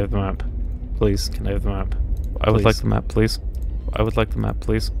 Can I have the map? Please, can I have the map? I would like the map, please. I would like the map,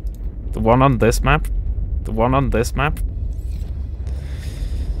 please. The one on this map? The one on this map?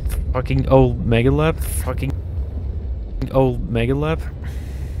 Fucking old Mega Lab? Fucking old Mega Lab?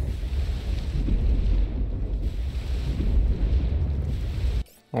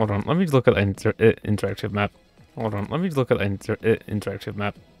 Hold on, let me look at the interactive map. Hold on, let me look at the interactive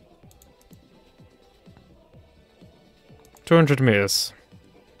map. 200 meters.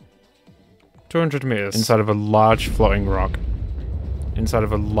 200 meters. Inside of a large floating rock. Inside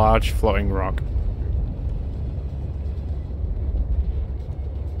of a large floating rock.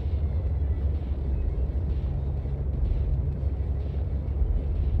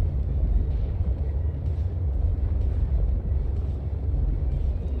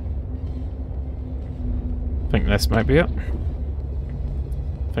 I think this might be it.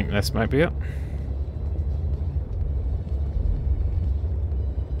 I think this might be it.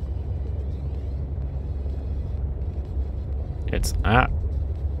 It's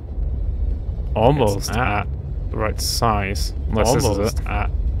almost at the right size. Unless this is it. At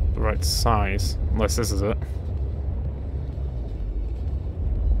the right size. Unless this is it.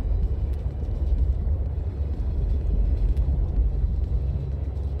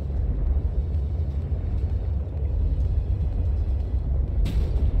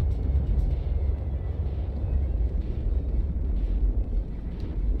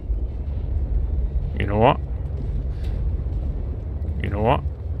 You know what? You know what?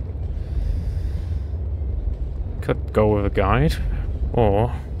 Could go with a guide,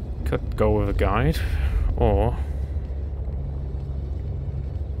 or could go with a guide, or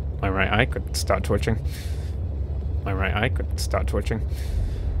my right eye could start twitching. My right eye could start twitching.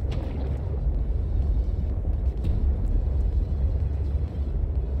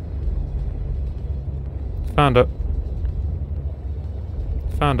 Found it.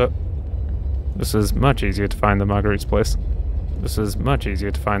 Found it. This is much easier to find than Marguerite's place. This is much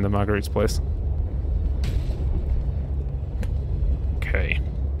easier to find than Marguerite's place. Okay.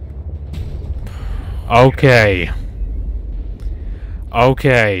 Okay.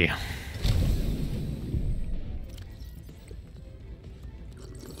 Okay.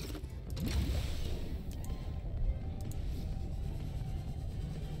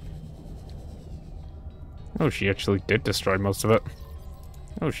 Oh, she actually did destroy most of it.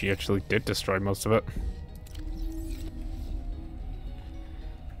 Oh, she actually did destroy most of it.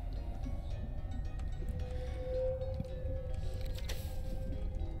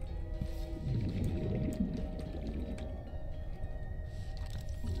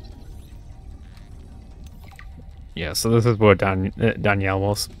 Yeah, so this is where Danielle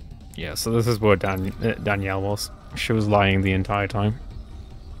was. Yeah, so this is where Danielle was. She was lying the entire time.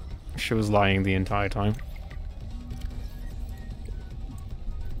 She was lying the entire time.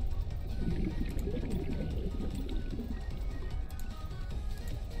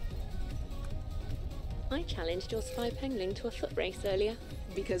 I challenged your spy pengling to a foot race earlier.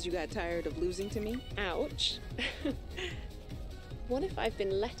 Because you got tired of losing to me? Ouch. What if I've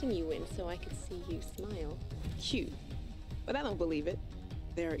been letting you win so I could see you smile? Cute. But I don't believe it.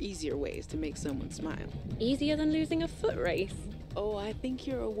 There are easier ways to make someone smile. Easier than losing a foot race? Oh, I think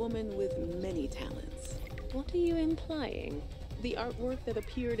you're a woman with many talents. What are you implying? The artwork that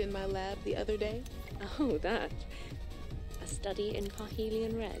appeared in my lab the other day? Oh, that. A study in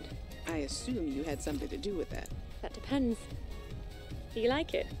Parhelion Red. I assume you had something to do with that. That depends. Do you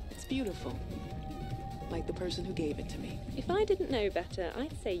like it? It's beautiful. Like the person who gave it to me. If I didn't know better,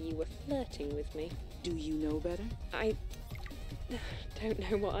 I'd say you were flirting with me. Do you know better? I don't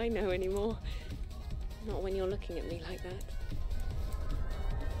know what I know anymore. Not when you're looking at me like that.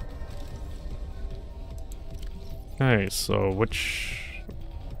 Okay, so which...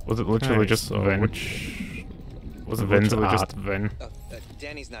 Was it literally just Vin? Which... Was it Vin's art? Vin?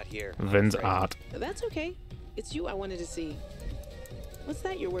 Danny's not here. Vin's art. That's okay. It's you I wanted to see. What's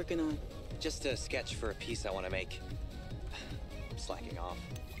that you're working on? Just a sketch for a piece I want to make. I'm slacking off.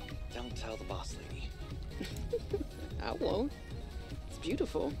 Don't tell the boss lady. I won't. It's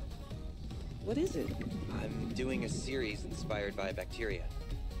beautiful. What is it? I'm doing a series inspired by bacteria.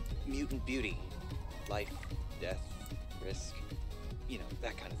 Mutant beauty. Life, death, risk. You know,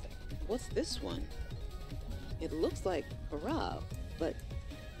 that kind of thing. What's this one? It looks like Rob, but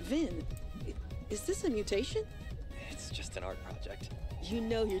Vin, is this a mutation? It's just an art project. You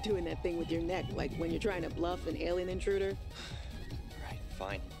know you're doing that thing with your neck, like when you're trying to bluff an alien intruder. Right,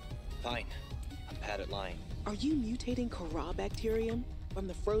 fine. Fine. I'm bad at lying. Are you mutating Corabacterium from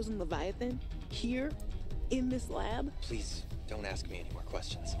the frozen Leviathan? Here? In this lab? Please, don't ask me any more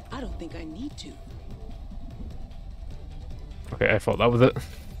questions. I don't think I need to. Okay, I thought that was it.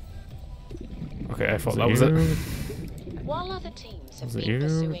 Okay, I thought that was it. While other teams have been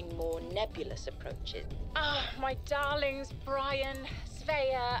pursuing more nebulous approaches. Ah, my darlings, Brian,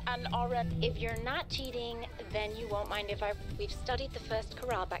 Svea, and Oren. If you're not cheating, then you won't mind if We've studied the first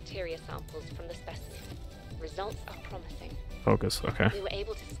Corabacteria samples from the specimen. Results are promising. Focus, okay. We were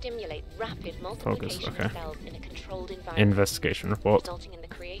able to stimulate rapid multiplication of cells in a controlled environment. Investigation report. Resulting in the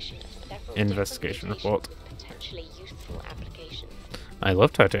creation of several Investigation report. With potentially useful applications. I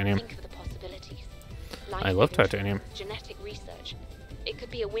love titanium. Think of the possibilities. I love titanium. Genetic research. It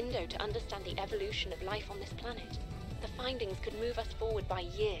could be a window to understand the evolution of life on this planet. The findings could move us forward by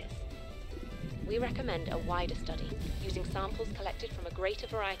years. We recommend a wider study, using samples collected from a greater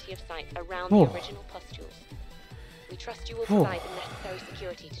variety of sites around the original pustules. We trust you will provide the necessary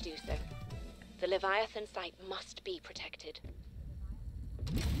security to do so. The Leviathan site must be protected.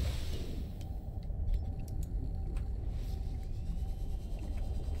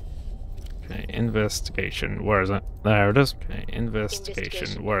 Okay, investigation. Where is it? There it is. Okay,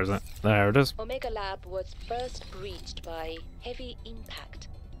 investigation. Where is it? There it is. Omega Lab was first breached by heavy impact,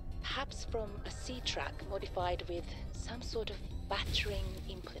 perhaps from a sea track modified with some sort of battering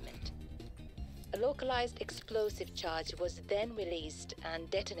implement. A localized explosive charge was then released and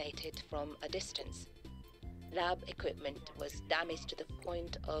detonated from a distance. Lab equipment was damaged to the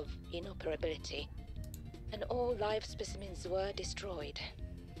point of inoperability, and all live specimens were destroyed.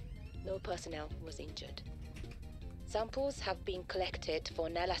 No personnel was injured. Samples have been collected for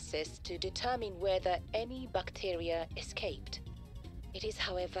analysis to determine whether any bacteria escaped. It is,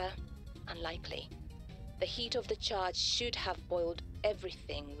 however, unlikely. The heat of the charge should have boiled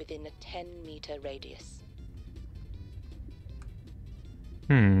everything within a 10-meter radius.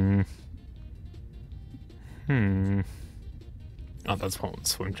 Oh, that's what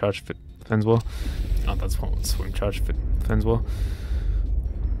swim charge defends well. Oh, that's what swim charge defends well.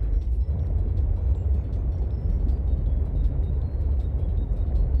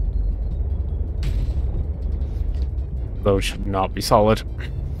 Those should not be solid.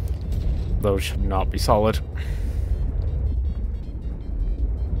 Those should not be solid.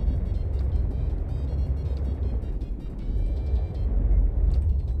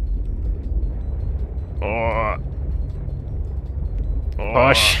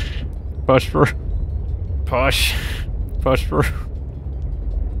 Push. Push through. Push. Push through.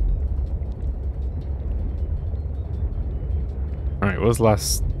 Alright, what was the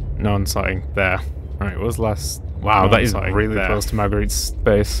last known sighting? There. Alright, what was the last... Wow, that is really close to Marguerite's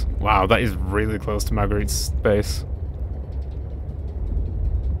base. Wow, that is really close to Marguerite's base.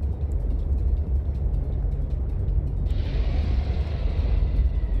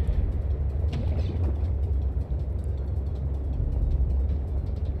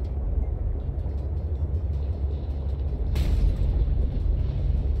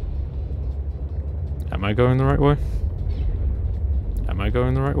 Am I going the right way? Am I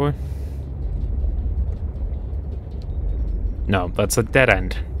going the right way? No, that's a dead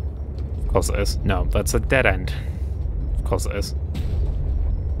end. Of course it is. No, that's a dead end. Of course it is.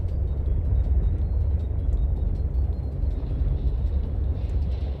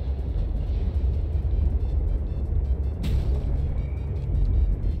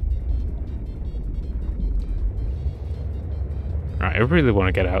 Right, I really want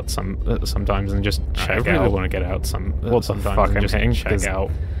to get out sometimes and just check out. I really want to get out what the fuck I'm hitting. Check out.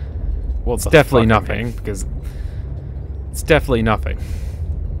 What's definitely nothing because it's definitely nothing.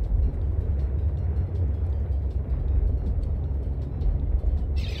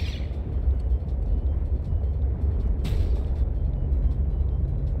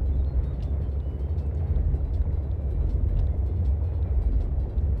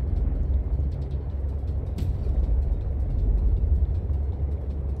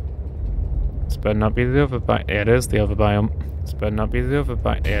 Better not be the other biome. It is the other biome. This better not be the other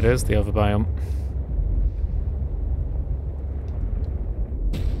biome. It is the other biome.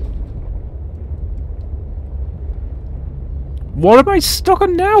 What am I stuck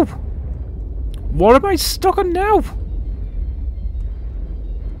on now? What am I stuck on now?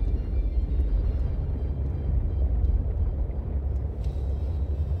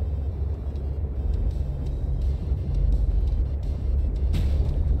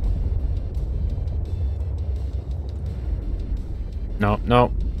 No,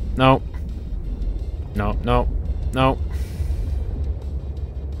 no, no. No, no, no.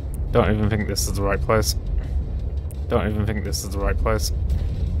 Don't even think this is the right place. Don't even think this is the right place.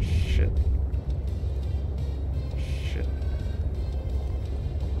 Shit. Shit.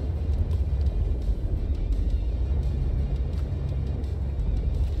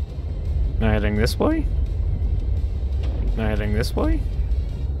 Am I heading this way? Am I heading this way?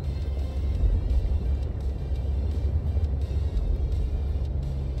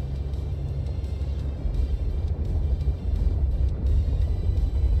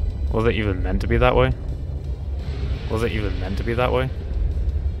 Was it even meant to be that way? Was it even meant to be that way?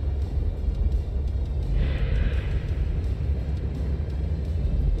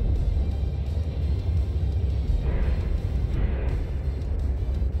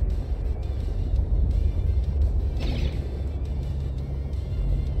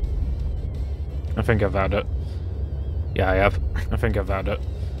 I think I've had it. Yeah, I have. I think I've had it.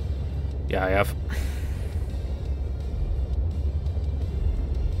 Yeah, I have.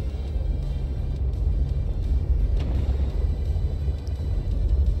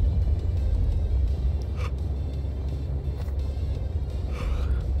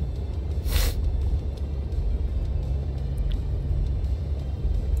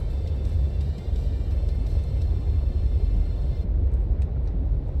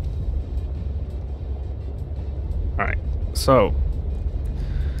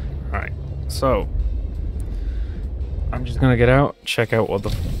 So, I'm just gonna get out, check out what the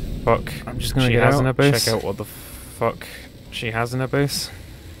fuck I'm just gonna get out in her base, check out what the fuck she has in her base,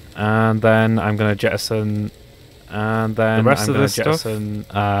 and then I'm gonna jettison, and then the rest of this stuff,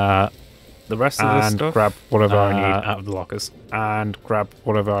 the rest of this stuff, grab whatever I need out of the lockers, and grab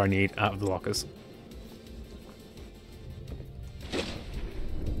whatever I need out of the lockers.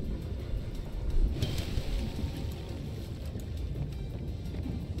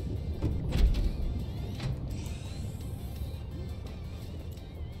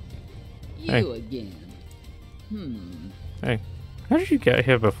 You again. Hey, how did you get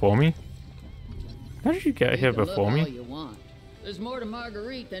here before me? How did you get here before me? All you want. There's more to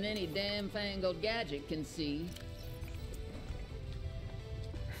Marguerite than any damn fangled gadget can see.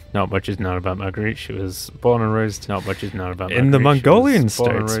 Not much is known about Marguerite. She was born and raised. Not much is known about Marguerite. In the Mongolian states.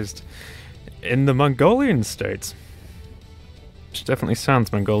 Born and raised in the Mongolian states. Which definitely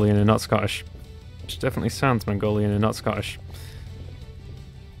sounds Mongolian and not Scottish. Which definitely sounds Mongolian and not Scottish.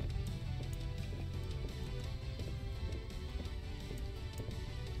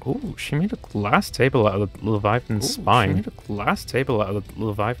 Ooh, she made a glass table out of the Leviathan's spine. She made a glass table out of the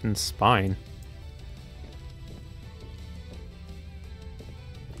Leviathan's spine.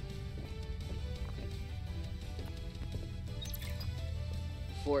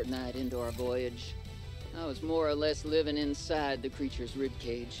 A fortnight into our voyage, I was more or less living inside the creature's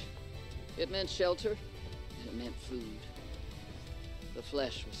ribcage. It meant shelter, and it meant food. The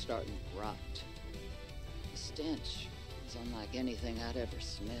flesh was starting to rot. The stench unlike anything I'd ever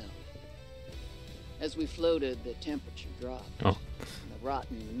smelled. As we floated, the temperature dropped, and the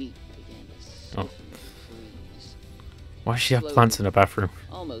rotten meat began to stiffen and freeze. Why does she have plants in her bathroom?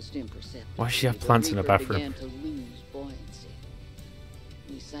 Almost imperceptibly, why does she have plants in her bathroom? Began to lose buoyancy.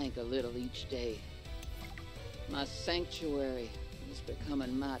 We sank a little each day, My sanctuary was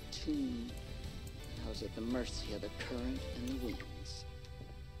becoming my tomb. I was at the mercy of the current and the winds.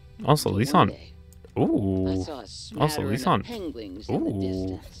 Also, these aren't. Ooh. I saw a smattering of penguins in the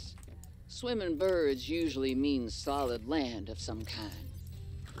distance. Swimming birds usually mean solid land of some kind.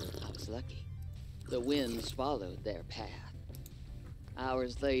 I was lucky. The winds followed their path.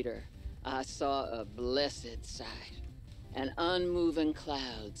 Hours later, I saw a blessed sight. An unmoving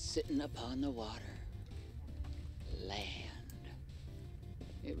cloud sitting upon the water. Land.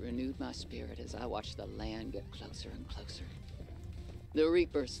 It renewed my spirit as I watched the land get closer and closer. The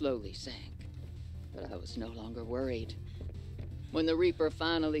Reaper slowly sank, but I was no longer worried. When the Reaper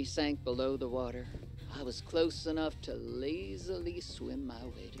finally sank below the water, I was close enough to lazily swim my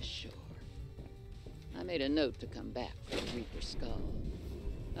way to shore. I made a note to come back for the Reaper's skull.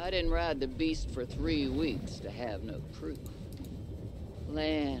 I didn't ride the beast for 3 weeks to have no proof.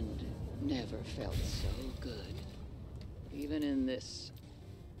 Land never felt so good, even in this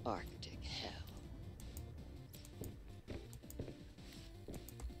Arctic hell.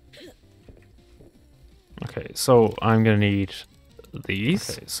 Okay, so I'm gonna need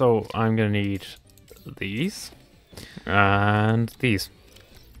these. Okay, so I'm gonna need these. And these.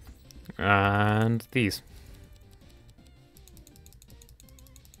 And these.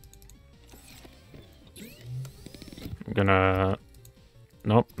 I'm gonna...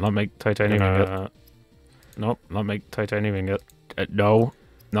 Nope, not make titanium ingot. Nope, not make titanium ingot. No,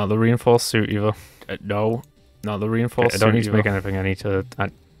 not the reinforced suit either. No, not the reinforced suit. I don't need to make anything. I need to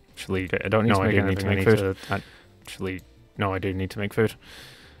actually... I don't need to make anything. I need to actually... No, I do need to make food.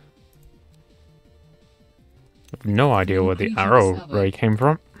 I have no idea where the arrow ray came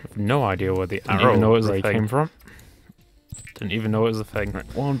from. I have no idea where the arrow ray came from. Didn't even know it was a thing.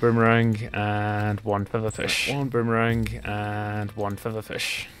 Right, 1 boomerang and 1 featherfish. Right, 1 boomerang and 1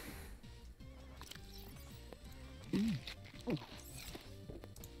 featherfish.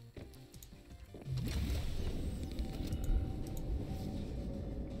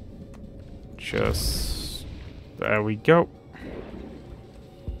 Just... there we go.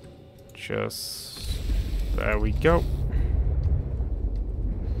 Just... there we go.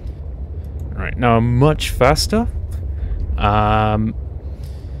 Right, now I'm much faster. Right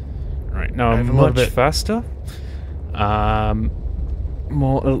now I'm much faster. A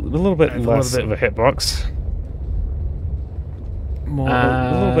little bit less of a hitbox. A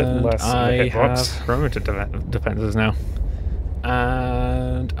little bit less of a hitbox. Perimeter defenses now.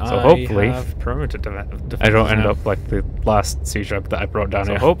 And so hopefully I don't end up like the last sea shark that I brought down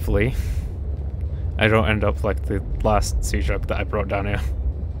here. Hopefully I don't end up like the last sea shark that I brought down here.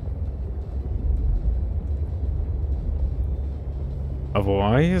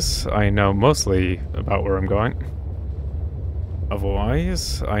 Otherwise, I know mostly about where I'm going.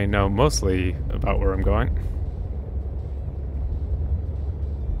 Otherwise, I know mostly about where I'm going.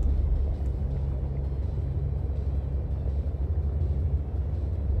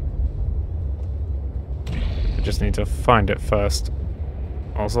 I just need to find it first.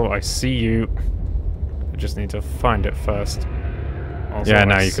 Also, I see you. I just need to find it first. Also, yeah,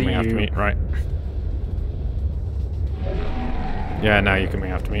 now you're coming after me, right? Yeah, now you're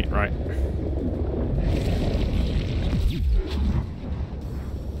coming after me, right?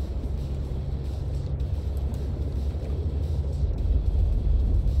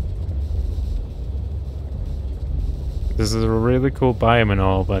 This is a really cool biome and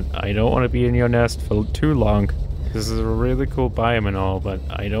all, but I don't want to be in your nest for too long. This is a really cool biome and all, but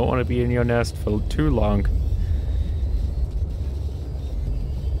I don't want to be in your nest for too long.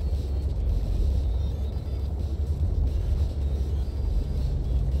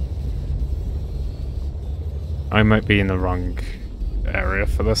 I might be in the wrong area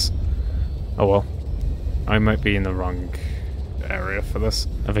for this. Oh well. I might be in the wrong area for this.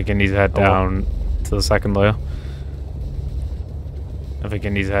 I think I need to head down to the second layer. I think I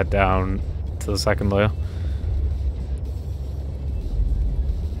need to head down to the second layer.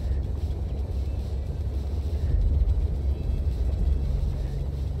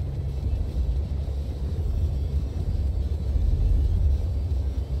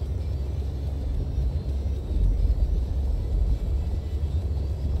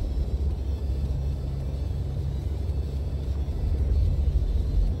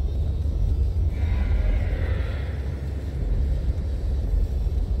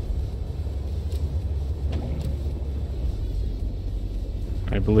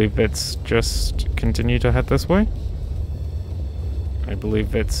 I believe it's just continue to head this way. I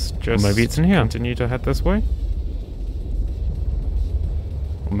believe it's just... maybe it's in here. Continue to head this way.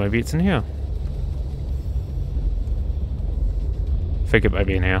 Or maybe it's in here. I think it might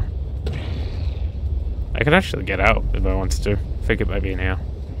be in here. I I could actually get out if I wanted to. I think it might be in here.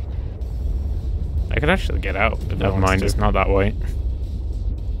 I could actually get out if I wanted to. Never mind, it's not that way.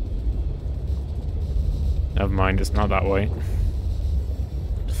 Never mind, it's not that way.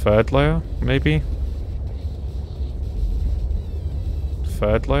 Third layer, maybe?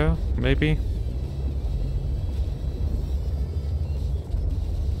 Third layer, maybe?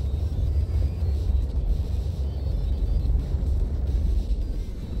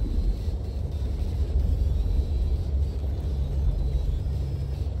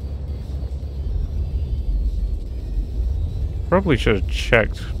 Probably should have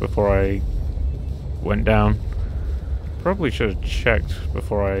checked before I went down. Probably should have checked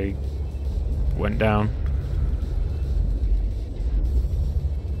before I went down.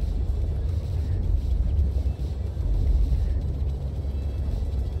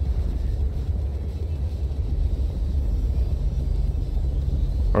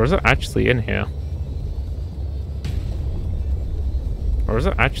 Or is it actually in here? Or is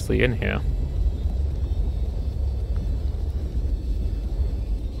it actually in here?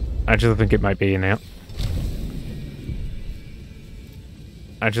 I just think it might be in here.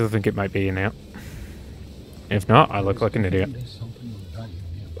 I just think it might be in here. If not, I look like an idiot.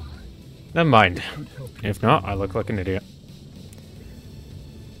 Never mind. If not, I look like an idiot.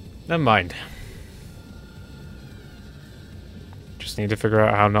 Never mind. Just need to figure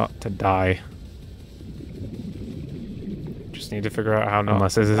out how not to die. Just need to figure out how not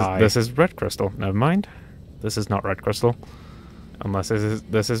Unless to die. This is red crystal. Never mind. This is not red crystal. Unless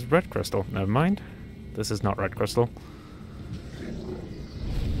this is red crystal. Never mind. This is not red crystal.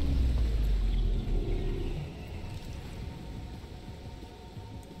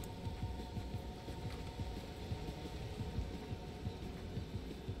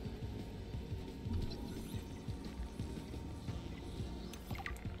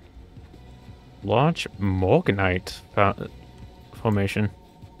 Large Morganite formation.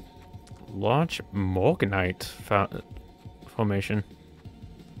 Large Morganite formation.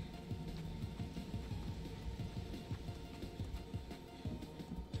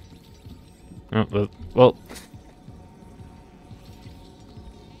 Oh, well,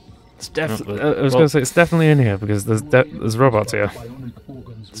 it's definitely. I was gonna say it's definitely in here because there's robots here.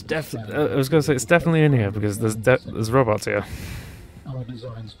 It's I was gonna say it's definitely in here because there's robots here. Our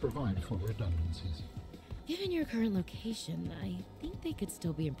designs provide for redundancies. Given your current location, I think they could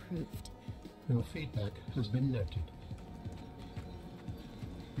still be improved. Your feedback has been noted.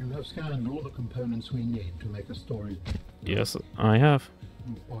 You have scanned all the components we need to make a story. Yes, I have.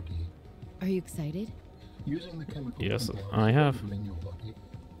 Body. Are you excited? Using the chemical yes, I have. In your body,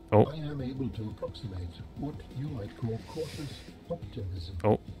 oh. I am able to approximate what you might call cautious optimism.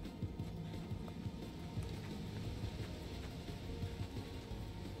 Oh.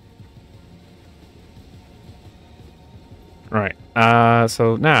 Right.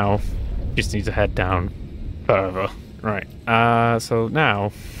 So now, just need to head down further. Right. So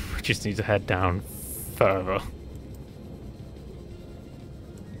now, we just need to head down further.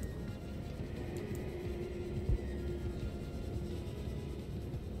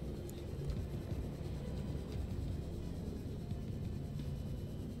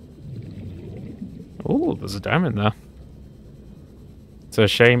 Oh, there's a diamond there. It's a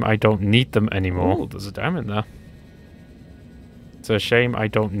shame I don't need them anymore. Oh, there's a diamond there. It's a shame I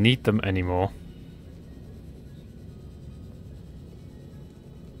don't need them anymore.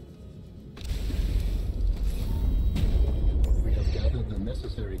 We have gathered the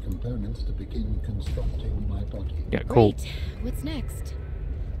necessary components to begin constructing my body. Yeah, cool. Great. What's next?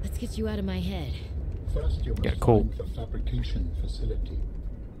 Let's get you out of my head. First, you must find the fabrication facility.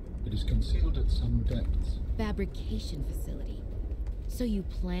 It is concealed at some depths. Fabrication facility. So you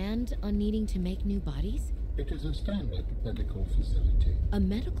planned on needing to make new bodies? It is a standard medical facility. A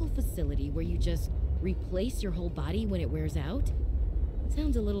medical facility where you just replace your whole body when it wears out?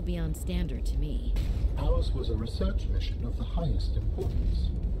 Sounds a little beyond standard to me. Ours was a research mission of the highest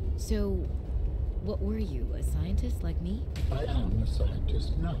importance. So, what were you, a scientist like me? I am a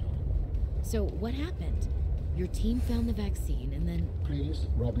scientist now. So, what happened? Your team found the vaccine and then... Please,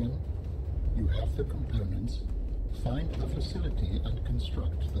 Robin, you have the components. Find the facility and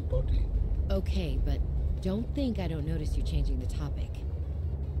construct the body. Okay, but don't think I don't notice you changing the topic.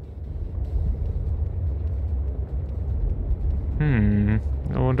 I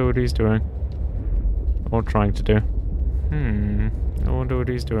wonder what he's doing. Or trying to do. I wonder what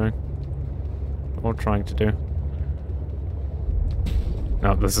he's doing. Or trying to do.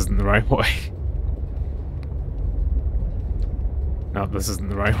 No, this isn't the right way. No, this isn't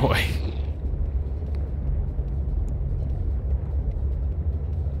the right way.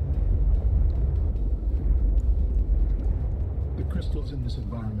 crystals in this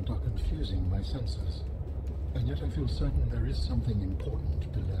environment are confusing my senses. And yet I feel certain there is something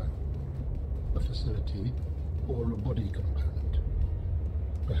important below. A facility or a body component.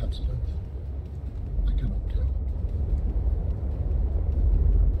 Perhaps both. I cannot tell.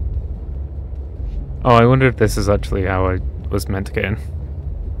 Oh, I wonder if this is actually how I was meant to get in.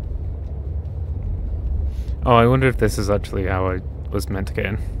 Oh, I wonder if this is actually how I was meant to get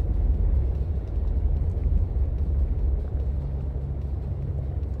in.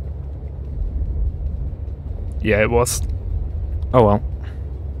 Yeah, it was. Oh well.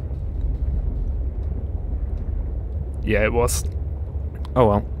 Yeah, it was. Oh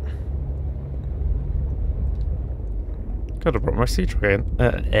well. Could have brought my sea truck in.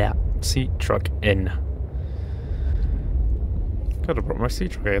 Yeah, sea truck in. Could have brought my sea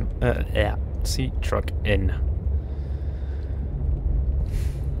truck in. Yeah, sea truck in.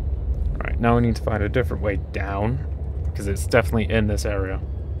 Right, now we need to find a different way down, because it's definitely in this area.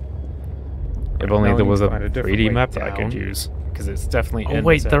 If only there was a 3D map that I could use, because it's definitely in this area. Oh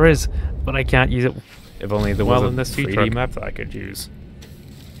wait, there is, but I can't use it. If only there was a 3D map that I could use.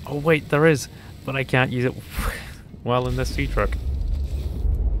 Oh wait, there is, but I can't use it while in this sea truck.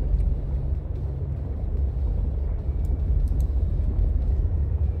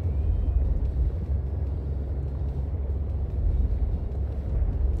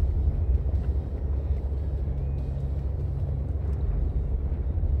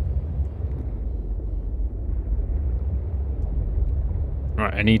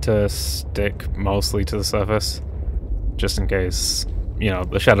 Right, I need to stick mostly to the surface, just in case, you know,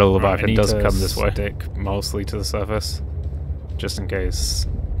 the Shadow Leviathan does come this way. Stick mostly to the surface, just in case,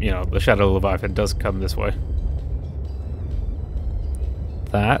 you know, the Shadow Leviathan does come this way.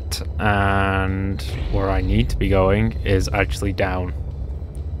 That, and where I need to be going is actually down.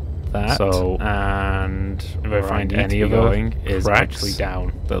 That, so, and if I find any of going is actually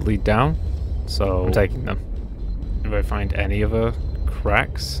down. That lead down, so I'm taking them. If I find any of the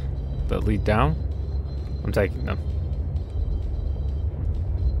cracks that lead down, I'm taking them.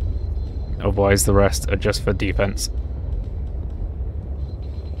 Otherwise the rest are just for defense.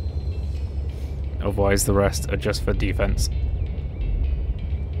 Otherwise the rest are just for defense.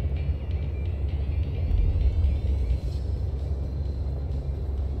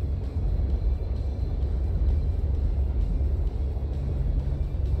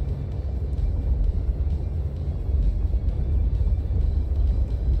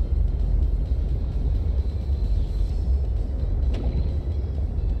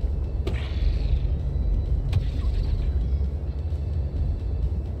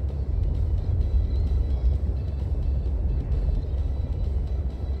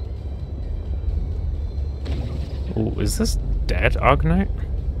 Ooh, is this dead Argonite?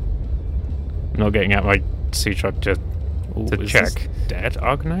 I'm not getting out my sea truck to check. Dead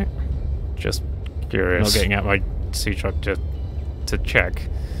Argonite? Just curious. Not getting out my sea truck to check.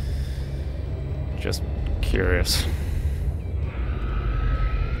 Just curious.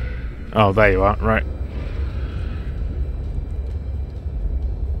 Oh, there you are, right.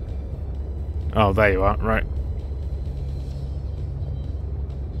 Oh, there you are, right.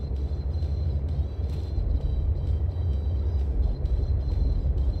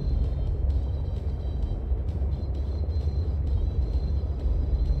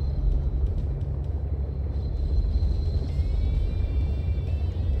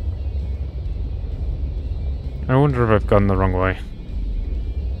 I wonder if I've gone the wrong way.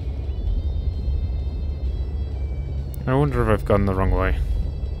 I wonder if I've gone the wrong way.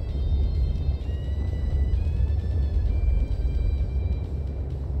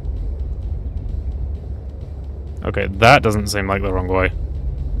 Okay, that doesn't seem like the wrong way.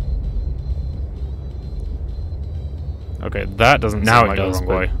 Okay, that doesn't seem like the wrong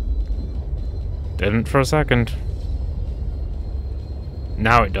way. Didn't for a second.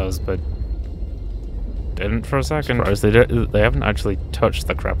 Now it does, but didn't for a second. Surprised they haven't actually touched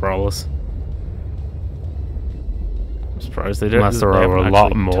the crap rollers. I'm surprised they didn't. Unless there are a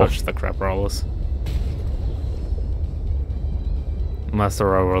lot more. Touched the crap rollers. Unless there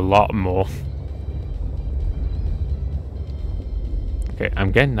are a lot more. Okay,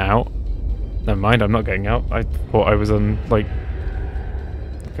 I'm getting out. Never mind, I'm not getting out. I thought I was on, like...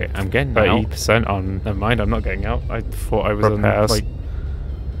 Okay, I'm getting 30% on... Never mind, I'm not getting out. I thought I was on, like...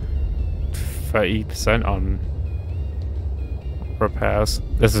 30% on... repairs.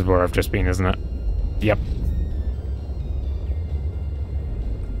 This is where I've just been, isn't it? Yep.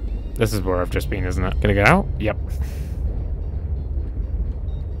 This is where I've just been, isn't it? Gonna get out? Yep.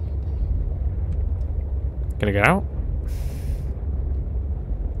 Gonna get out?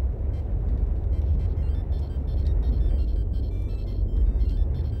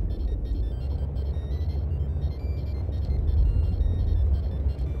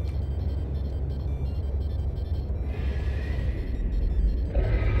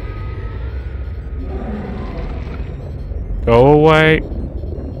 away.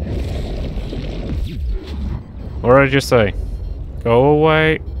 What did I just say? Go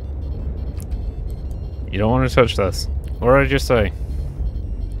away. You don't want to touch this. What did I just say?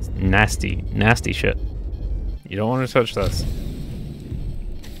 It's nasty, nasty shit. You don't want to touch this.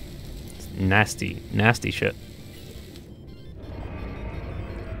 It's nasty, nasty shit.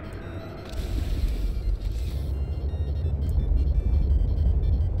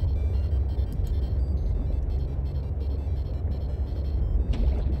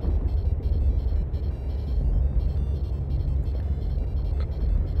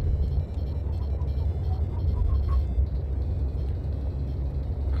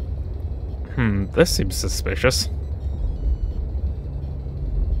 This seems suspicious.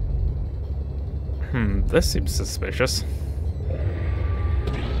 This seems suspicious.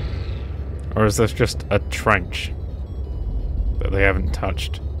 Or is this just a trench that they haven't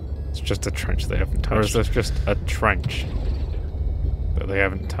touched? It's just a trench they haven't touched. Or is this just a trench that they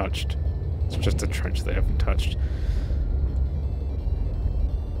haven't touched? It's just a trench they haven't touched.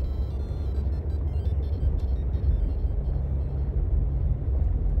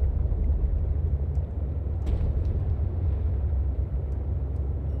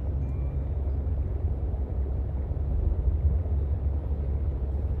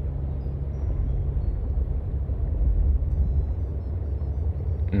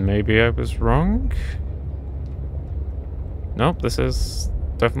 Maybe I was wrong? Nope, this is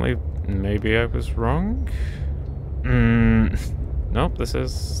definitely... Maybe I was wrong? Nope, this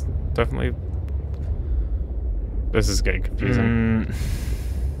is definitely... This is getting confusing.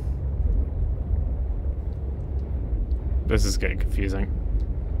 This is getting confusing.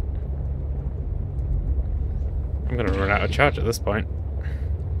 I'm gonna run out of charge at this point.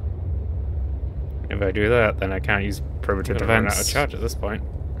 If I do that, then I can't use primitive defense. Run out of charge at this point.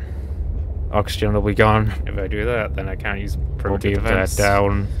 Oxygen will be gone. If I do that, then I can't use primitive defense.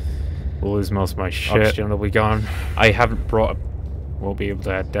 Down. We'll lose most of my shit. Oxygen will be gone. I haven't brought a... We'll be able to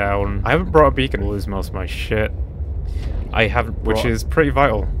head down. I haven't brought a beacon. We'll lose most of my shit. I haven't brought... Which is pretty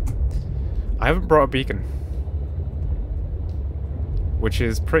vital. I haven't brought a beacon. Which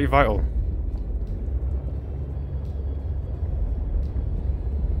is pretty vital.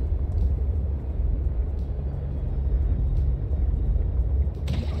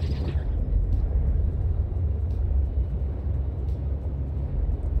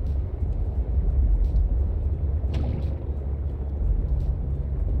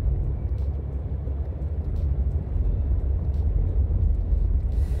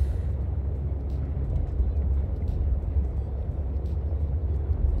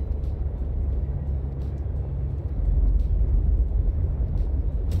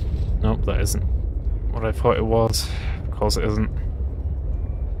 Nope, that isn't what I thought it was. Of course it isn't.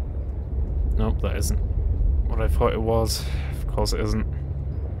 Nope, that isn't what I thought it was. Of course it isn't.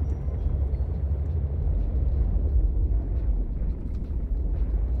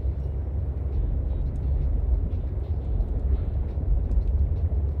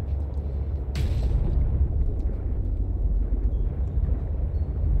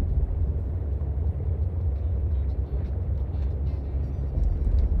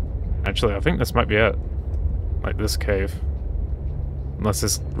 Actually, I think this might be it. Like this cave. Unless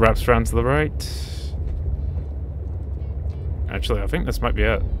this wraps around to the right. Actually, I think this might be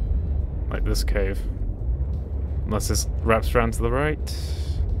it. Like this cave. Unless this wraps around to the right.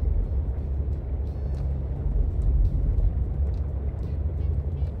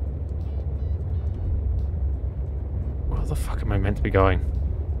 Where the fuck am I meant to be going?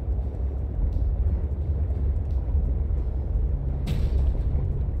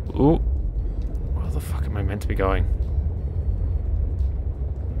 Ooh. Where the fuck am I meant to be going?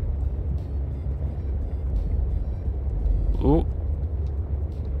 Ooh.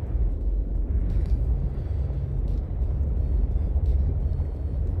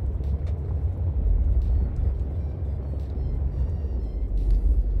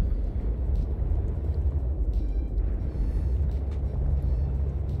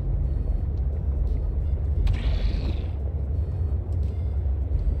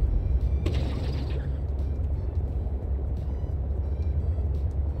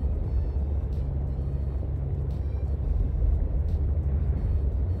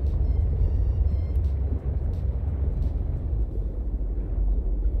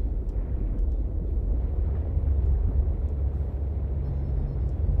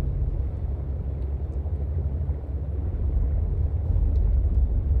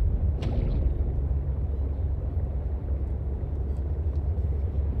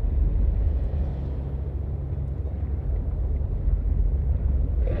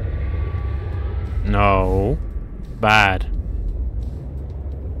 No. Bad.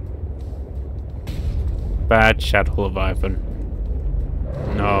 Bad Shadow Leviathan.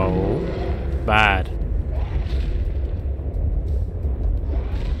 No. Bad.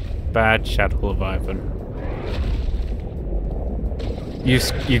 Bad Shadow Leviathan.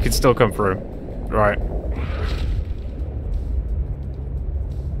 You could still come through. Right.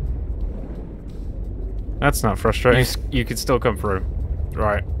 That's not frustrating. You could still come through.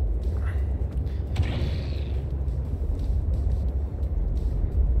 Right.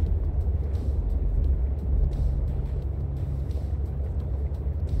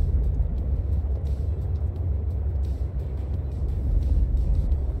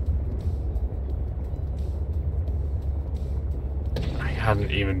 I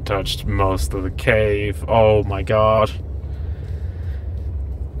hadn't even touched most of the cave. Oh my god.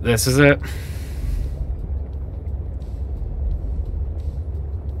 This is it.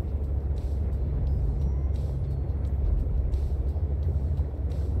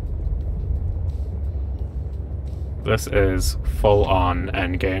 This is full-on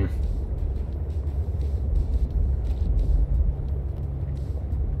endgame.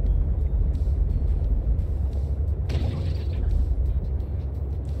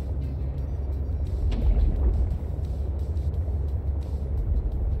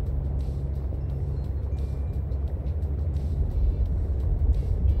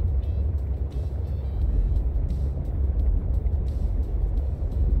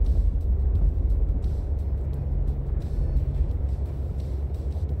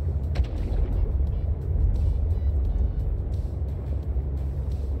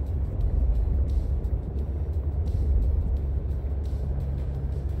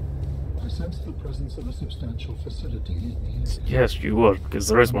 Sense the presence of a substantial facility in here. Yes, you would, because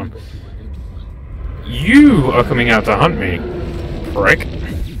there is one. You are coming out to hunt me, prick.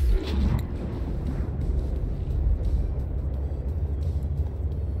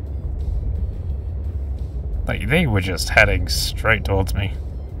 Like, they were just heading straight towards me.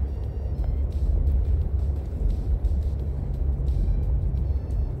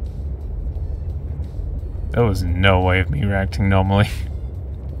 There was no way of me reacting normally.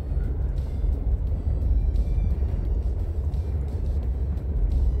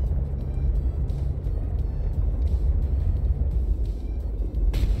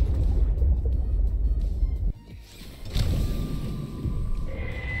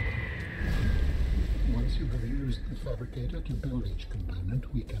 To build each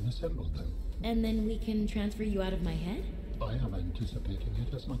component, we can assemble them. And then we can transfer you out of my head? I am anticipating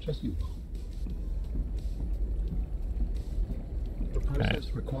it as much as you are. The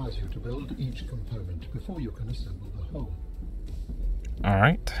process requires you to build each component before you can assemble the whole.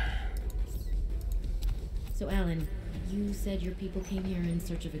 Alright. So, Alan, you said your people came here in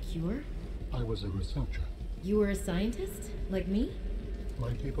search of a cure? I was a researcher. You were a scientist? Like me?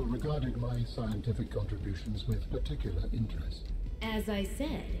 My people regarded my scientific contributions with particular interest. As I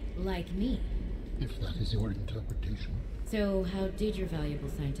said, like me. If that is your interpretation. So, how did your valuable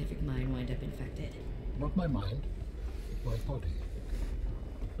scientific mind wind up infected? Not my mind, my body.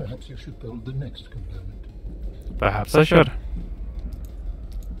 Perhaps you should build the next component. Perhaps I should.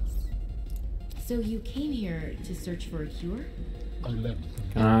 So you came here to search for a cure? I led them.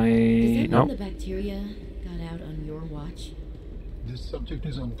 Does that mean the bacteria got out on your watch? This subject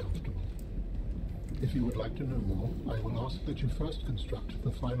is uncomfortable. If you would like to know more, I will ask that you first construct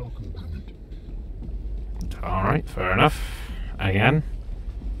the final component. Alright, fair enough. Again.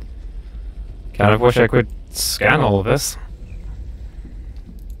 Kind of wish I could scan all of this.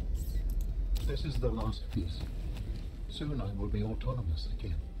 This is the last piece. Soon I will be autonomous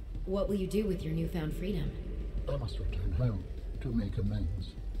again. What will you do with your newfound freedom? I must return home to make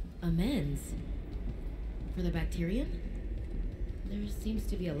amends. Amends? For the bacterium? There seems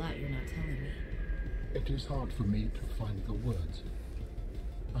to be a lot you're not telling me. It is hard for me to find the words.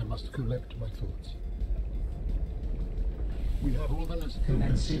 I must collect my thoughts. We have all the necessary...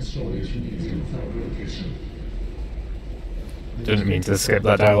 Commencing storage medium fabrication. Didn't mean to skip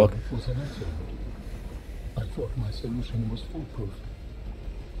that dialogue. It was an accident. I thought my solution was foolproof.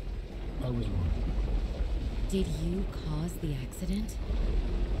 I was wrong. Did you cause the accident?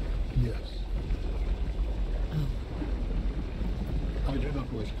 Yes. Oh. I do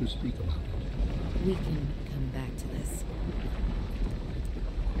not wish to speak about it. We can come back to this.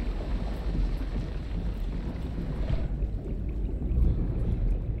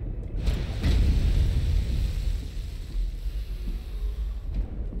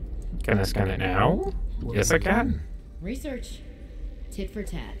 Can I scan it now? Yes, I can. Research. Tit for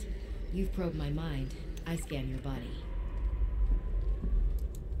tat. You've probed my mind. I scan your body.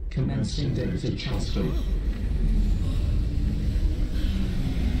 Commencing data transfer.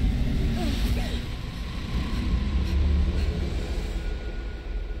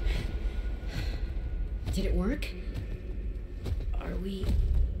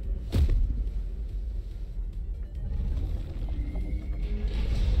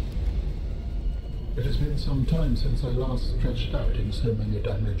 been some time since I last stretched out in so many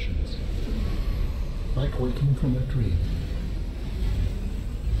dimensions. Like waking from a dream.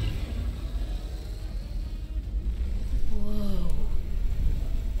 Whoa.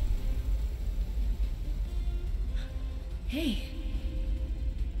 Hey.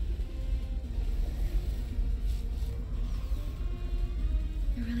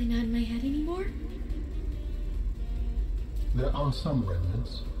 You're really not in my head anymore? There are some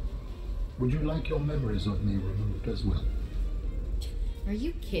remnants. Would you like your memories of me removed as well? Are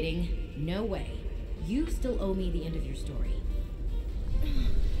you kidding? No way. You still owe me the end of your story.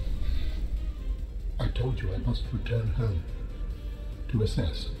 I told you I must return home. To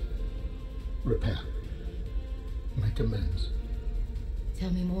assess. Repair. Make amends. Tell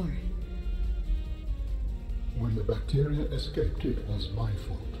me more. When the bacteria escaped, it was my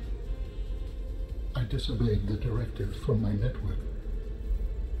fault. I disobeyed the directive from my network.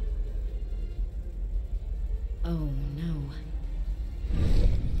 Oh, no.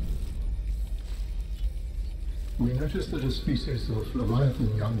 We noticed that a species of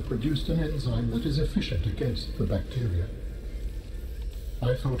Leviathan young produced an enzyme that is efficient against the bacteria.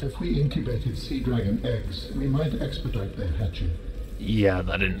 I thought if we incubated sea dragon eggs, we might expedite their hatching. Yeah,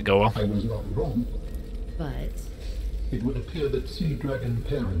 that didn't go well. I was not wrong. But it would appear that sea dragon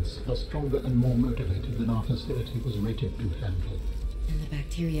parents are stronger and more motivated than our facility was rated to handle. And the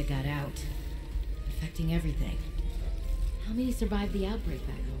bacteria got out, affecting everything. How many survived the outbreak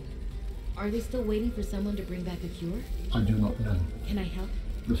back home? Are they still waiting for someone to bring back a cure? I do not know. Can I help?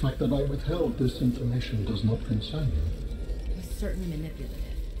 The fact that I withheld this information does not concern you. It was certainly manipulative.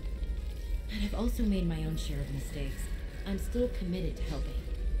 And I've also made my own share of mistakes. I'm still committed to helping.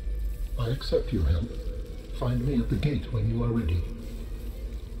 I accept your help. Find me at the gate when you are ready.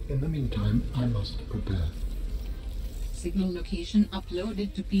 In the meantime, I must prepare. Signal location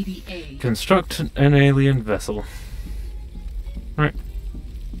uploaded to PDA. Construct an alien vessel. Right.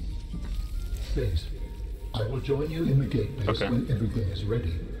 Please, I will join you in the gate base when everything is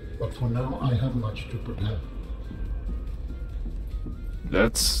ready. But for now, I have much to prepare.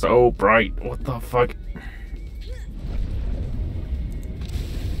 That's so bright. What the fuck?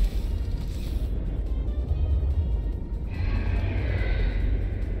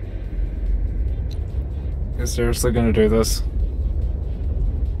 You seriously gonna do this?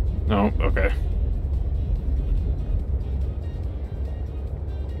 No? Okay.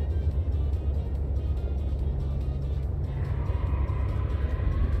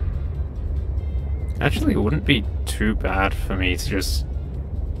 Actually, it wouldn't be too bad for me to just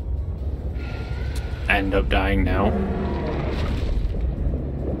end up dying now.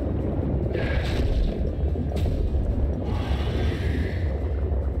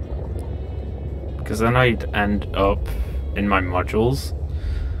 Because then I'd end up in my modules,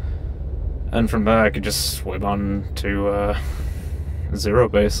 and from there I could just swim on to Zero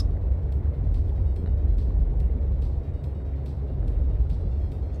base.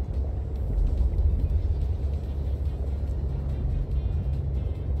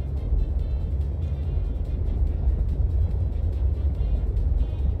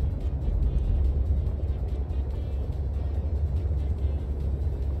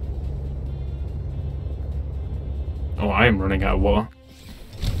 Oh, I am running out of water.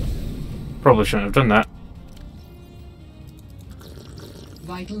 Probably shouldn't have done that.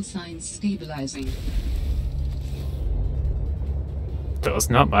 Vital signs stabilizing. Does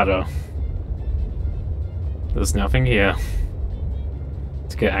not matter. There's nothing here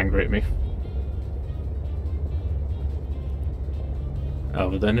to get angry at me.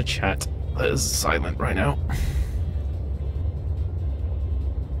 Other than a chat that is silent right now.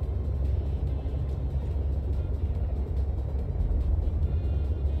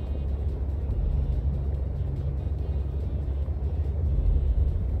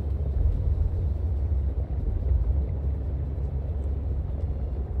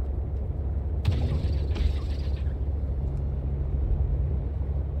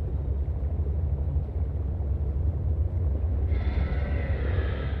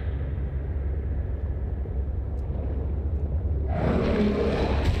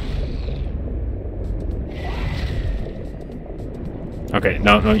 Okay,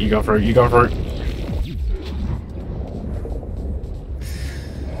 no, you go for it, you go for it.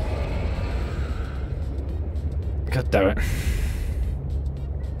 God damn it.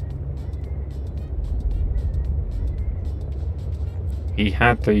 He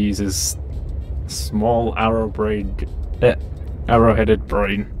had to use his small arrow-headed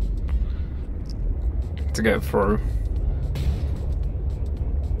brain to get through.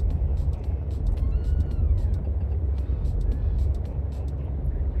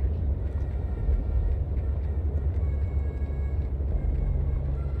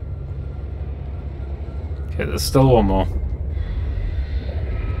 Okay, there's still one more.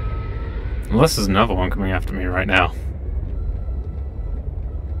 Unless there's another one coming after me right now.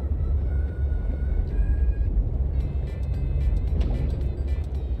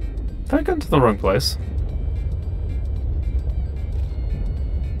 Did I go into the wrong place?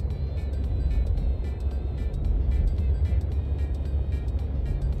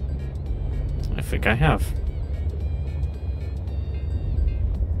 I think I have.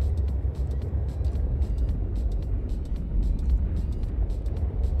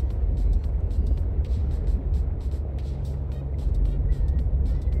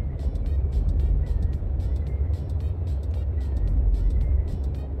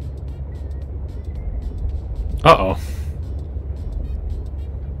 Uh-oh.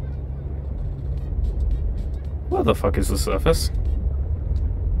 Where the fuck is the surface?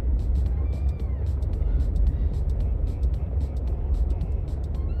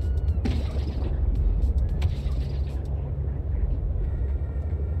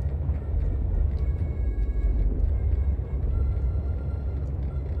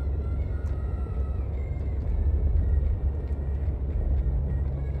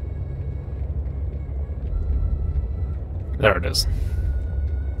 There it is.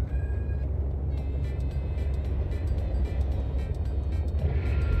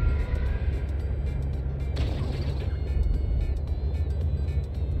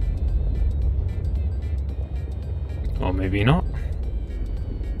 Or maybe not.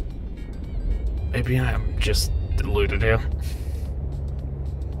 Maybe I am just deluded here.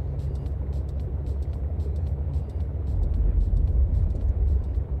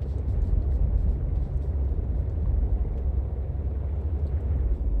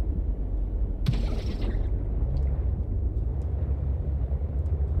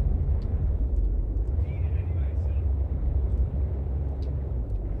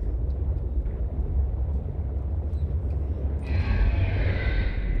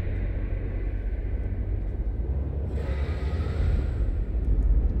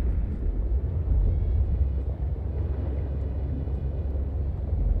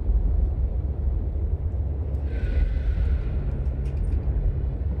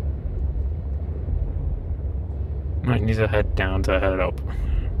 Might need to head down to head up.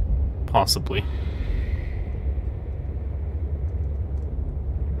 Possibly.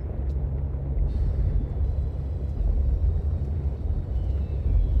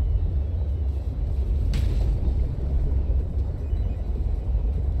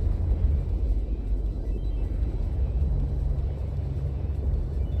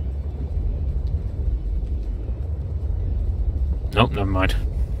 Nope, never mind.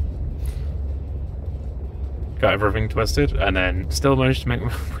 Got everything twisted, and then still managed to make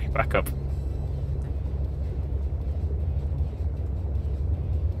my way back up.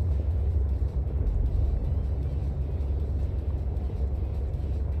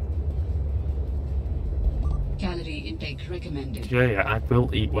 Calorie intake recommended. Yeah, I will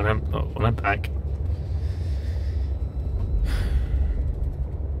eat when I'm back.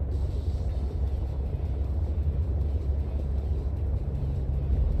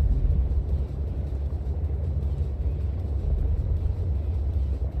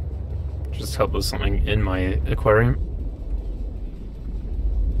 Just help with something in my aquarium.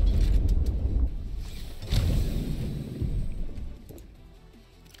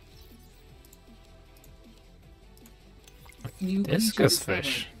 Discus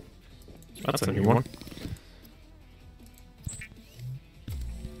fish. That's a new one.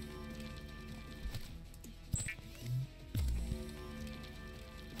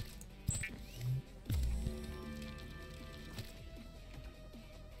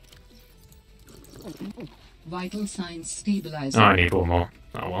 Vital signs stabilizing. Oh, I need one more.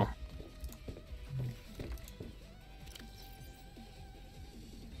 Oh well.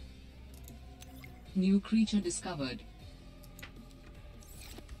 New creature discovered.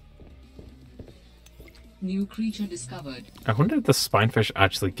 New creature discovered. I wonder if the spinefish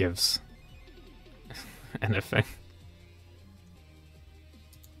actually gives anything.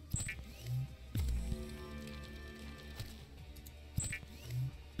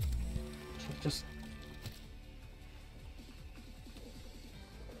 Just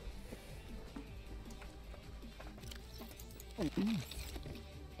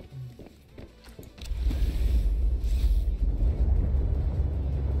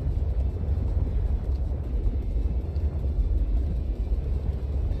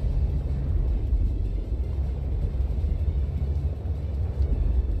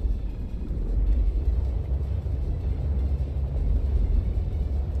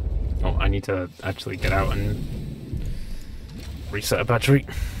I need to actually get out and reset a battery.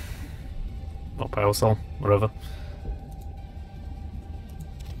 or power cell, whatever.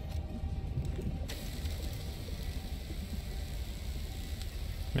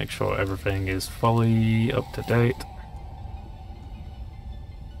 Make sure everything is fully up to date.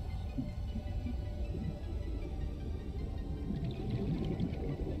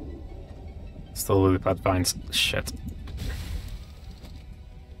 Still really bad vines. Shit.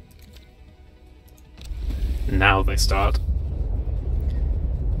 Now they start.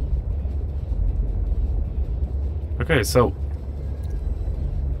 Okay, so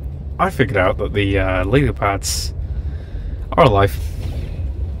I figured out that the lily pads are alive.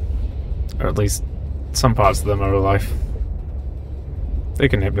 Or at least some parts of them are alive. They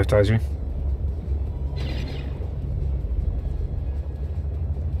can hypnotize you.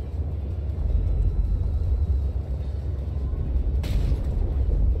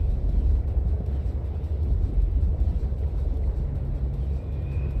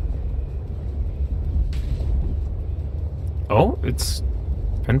 Oh, it's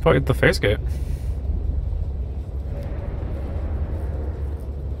pinpointed the face gate.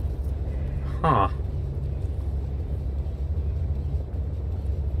 Huh.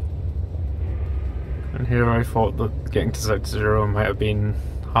 And here I thought that getting to Sector 0 might have been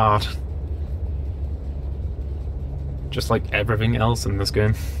hard. Just like everything else in this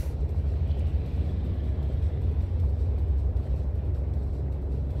game.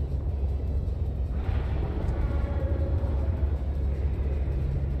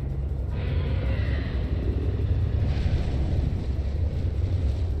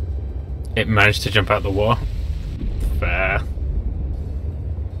 It managed to jump out the water. Fair.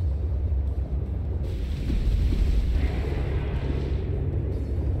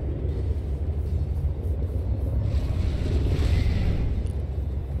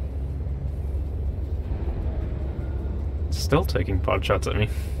 Still taking pod shots at me.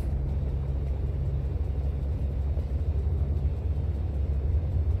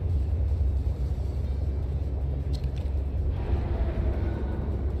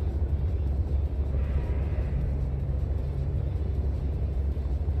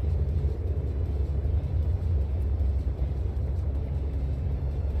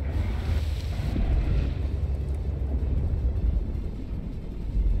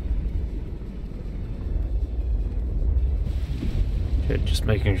 Just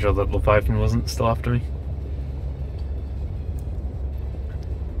making sure that Leviathan wasn't still after me.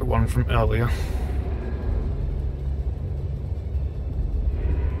 The one from earlier.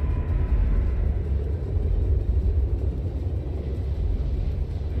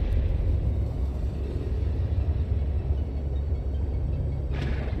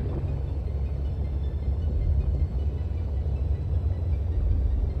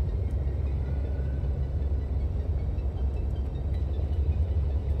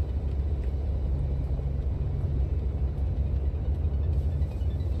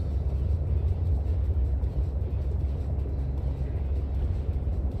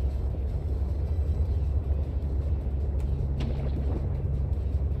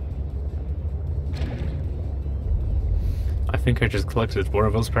 I think I just collected one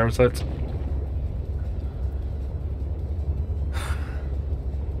of those parasites.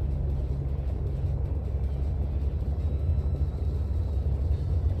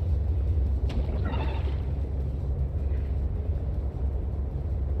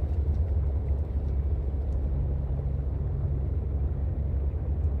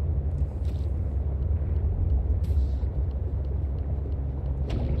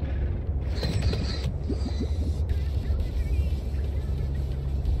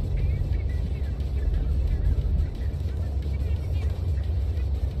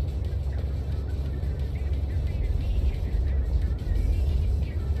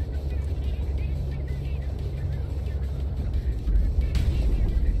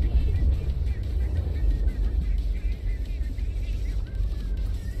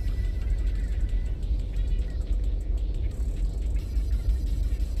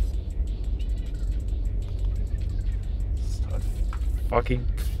 Fucking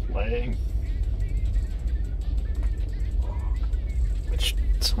playing. Which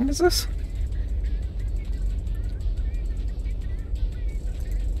song is this?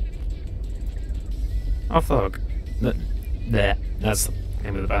 Oh fuck. That's the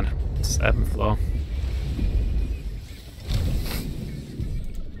name of the band. 7th Floor.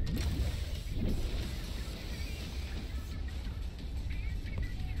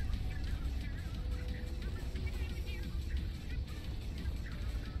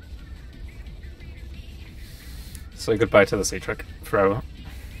 Say goodbye to the sea trick forever.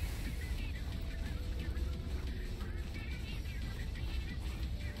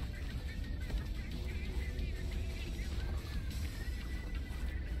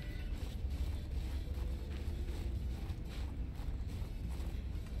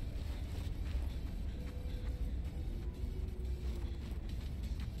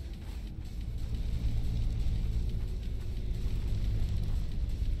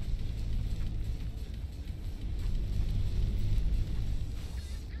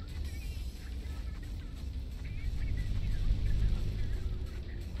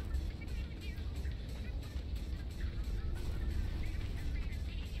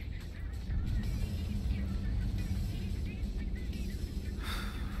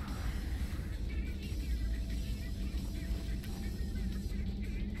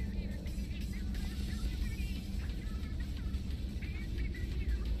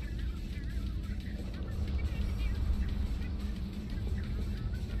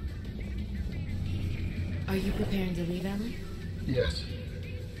 Are you preparing to leave, Alan? Yes.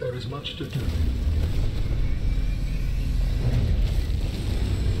 There is much to do.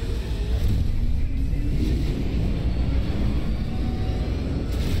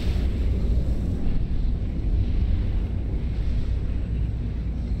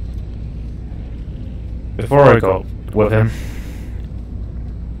 Before I go with him,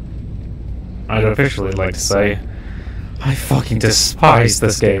 I'd officially like to say, I fucking despise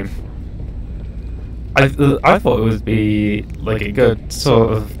this game. I thought it would be like a good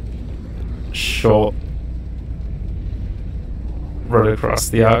sort of short run across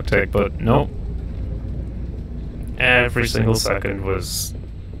the Arctic, but nope. Every single second was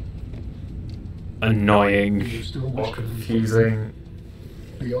annoying or confusing.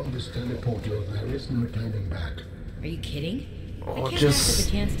 Beyond this teleporter, there is no turning back. Are you kidding? Or I can't just have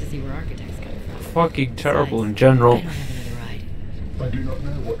the chance to see where architects come from. fucking terrible in general. I don't have another ride. I do not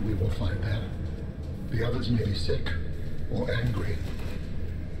know what we will find there. The others may be sick or angry,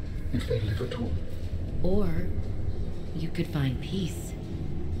 if they live at all. Or you could find peace.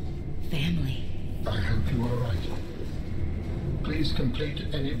 Family. I hope you are right. Please complete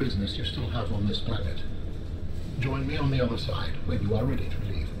any business you still have on this planet. Join me on the other side when you are ready to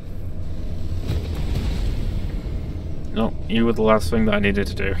leave. No, you were the last thing that I needed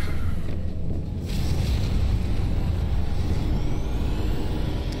to do.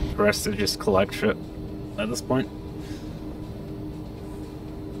 The rest is just collect shit at this point.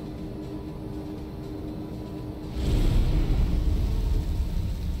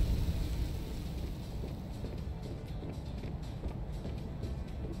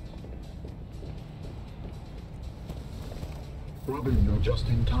 Robin, you're just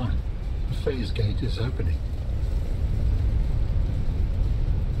in time. The phase gate is opening.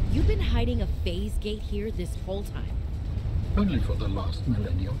 You've been hiding a phase gate here this whole time. Only for the last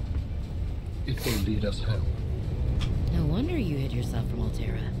millennium. It will lead us home. No wonder you hid yourself from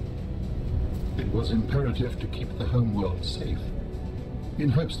Altera. It was imperative to keep the homeworld safe, in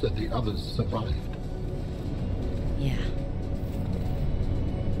hopes that the others survived. Yeah.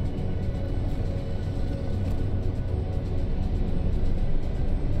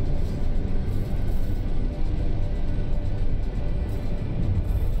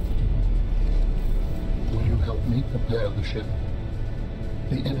 Will you help me prepare the ship?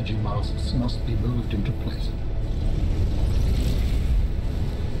 The energy masts must be moved into place.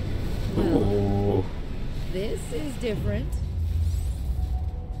 Well, this is different.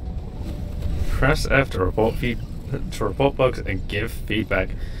 Press F to report bugs and give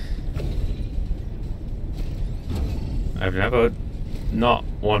feedback. I've never not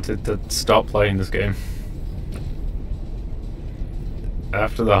wanted to stop playing this game.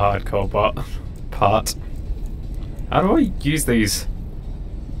 After the hardcore part. How do I use these?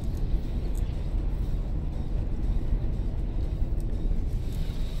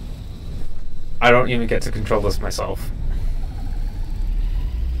 I don't even get to control this myself.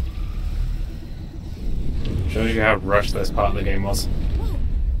 Shows you how rushed this part of the game was.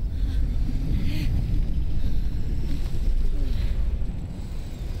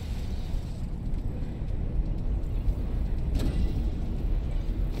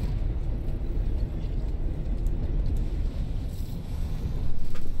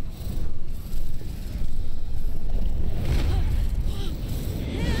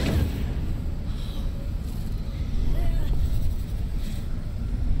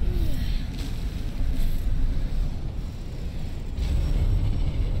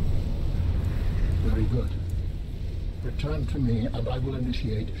 Very good. Return to me and I will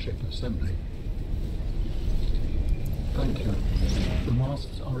initiate ship assembly. Thank you. The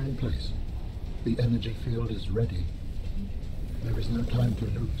masts are in place. The energy field is ready. There is no time to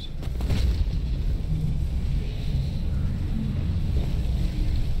lose.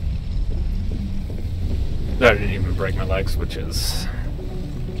 That didn't even break my legs, which is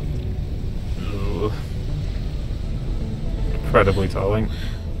incredibly telling.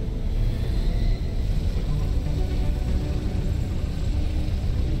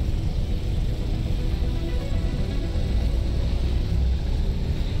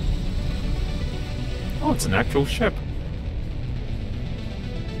 Oh, it's an actual ship.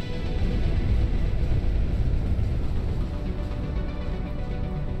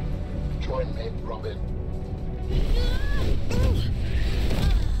 Join me, Robin.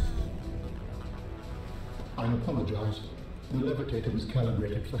 I apologize. The levitator was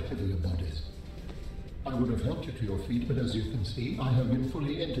calibrated for heavier bodies. I would have helped you to your feet, but as you can see, I have been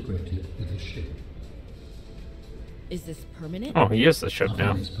fully integrated with the ship. Is this permanent? Oh, he is the ship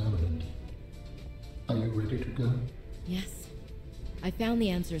now. Nothing is permanent. Are you ready to go? Yes. I found the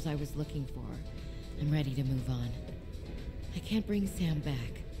answers I was looking for. I'm ready to move on. I can't bring Sam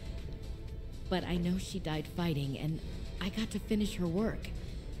back. But I know she died fighting, and I got to finish her work.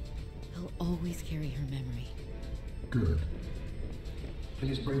 I'll always carry her memory. Good.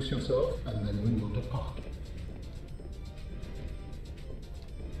 Please brace yourself, and then we will depart.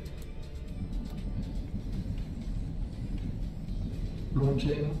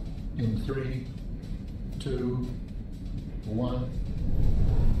 Launching in 3, 2, 1.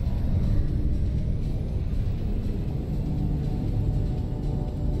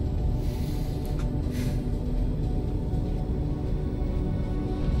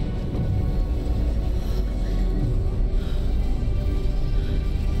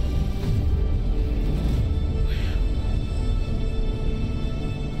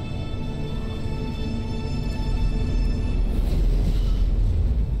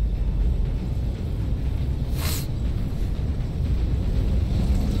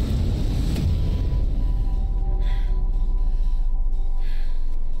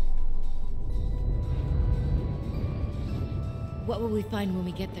 What will we find when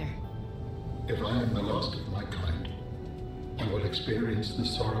we get there? If I am the last of my kind, I will experience the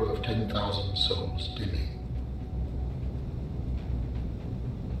sorrow of 10,000 souls dimming.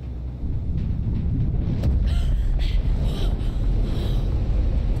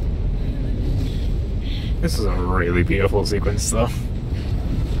 This is a really beautiful sequence, though.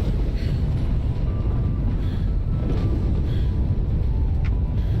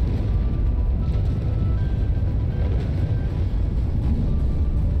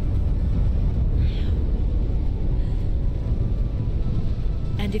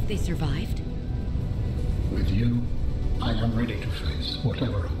 And if they survived? With you, I am ready to face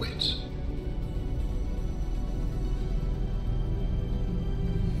whatever awaits.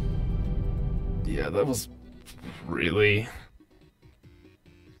 Yeah, that was really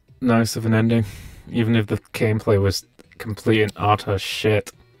nice of an ending, even if the gameplay was complete and utter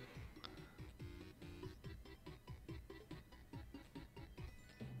shit.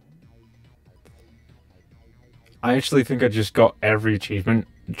 I actually think I just got every achievement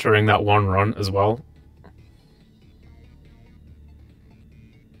during that one run as well.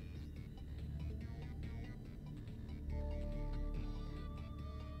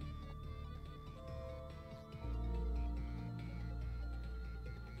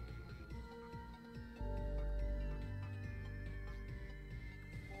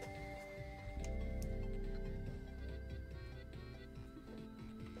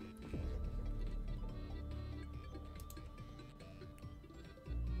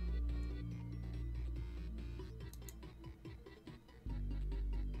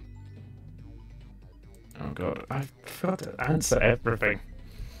 Oh god, I forgot to answer everything.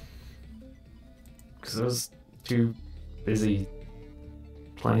 Because I was too busy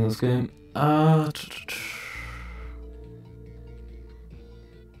playing this game.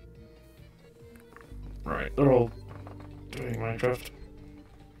 Right, they're all doing Minecraft.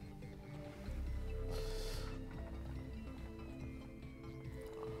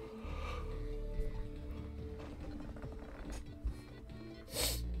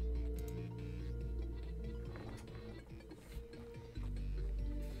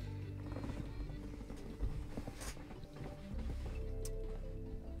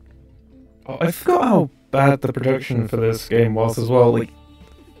 Oh, I forgot how bad the production for this game was as well. Like,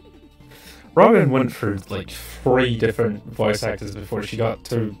 Robin went through like 3 different voice actors before she got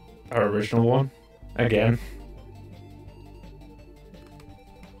to her original one again.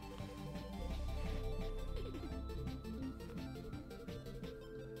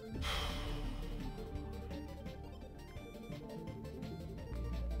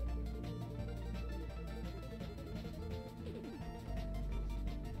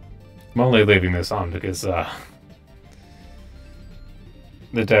 I'm only leaving this on because the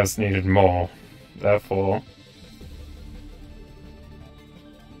devs needed more. Therefore,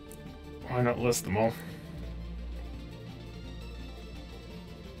 why not list them all?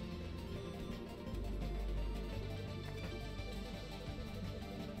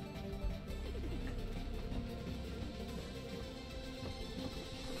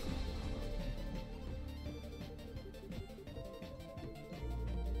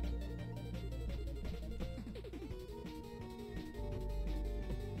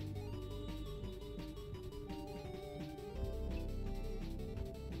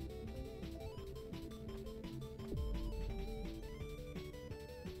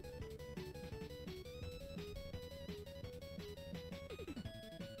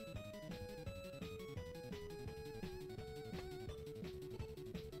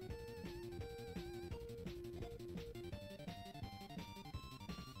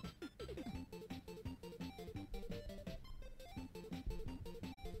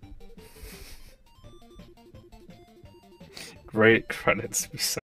 great credits.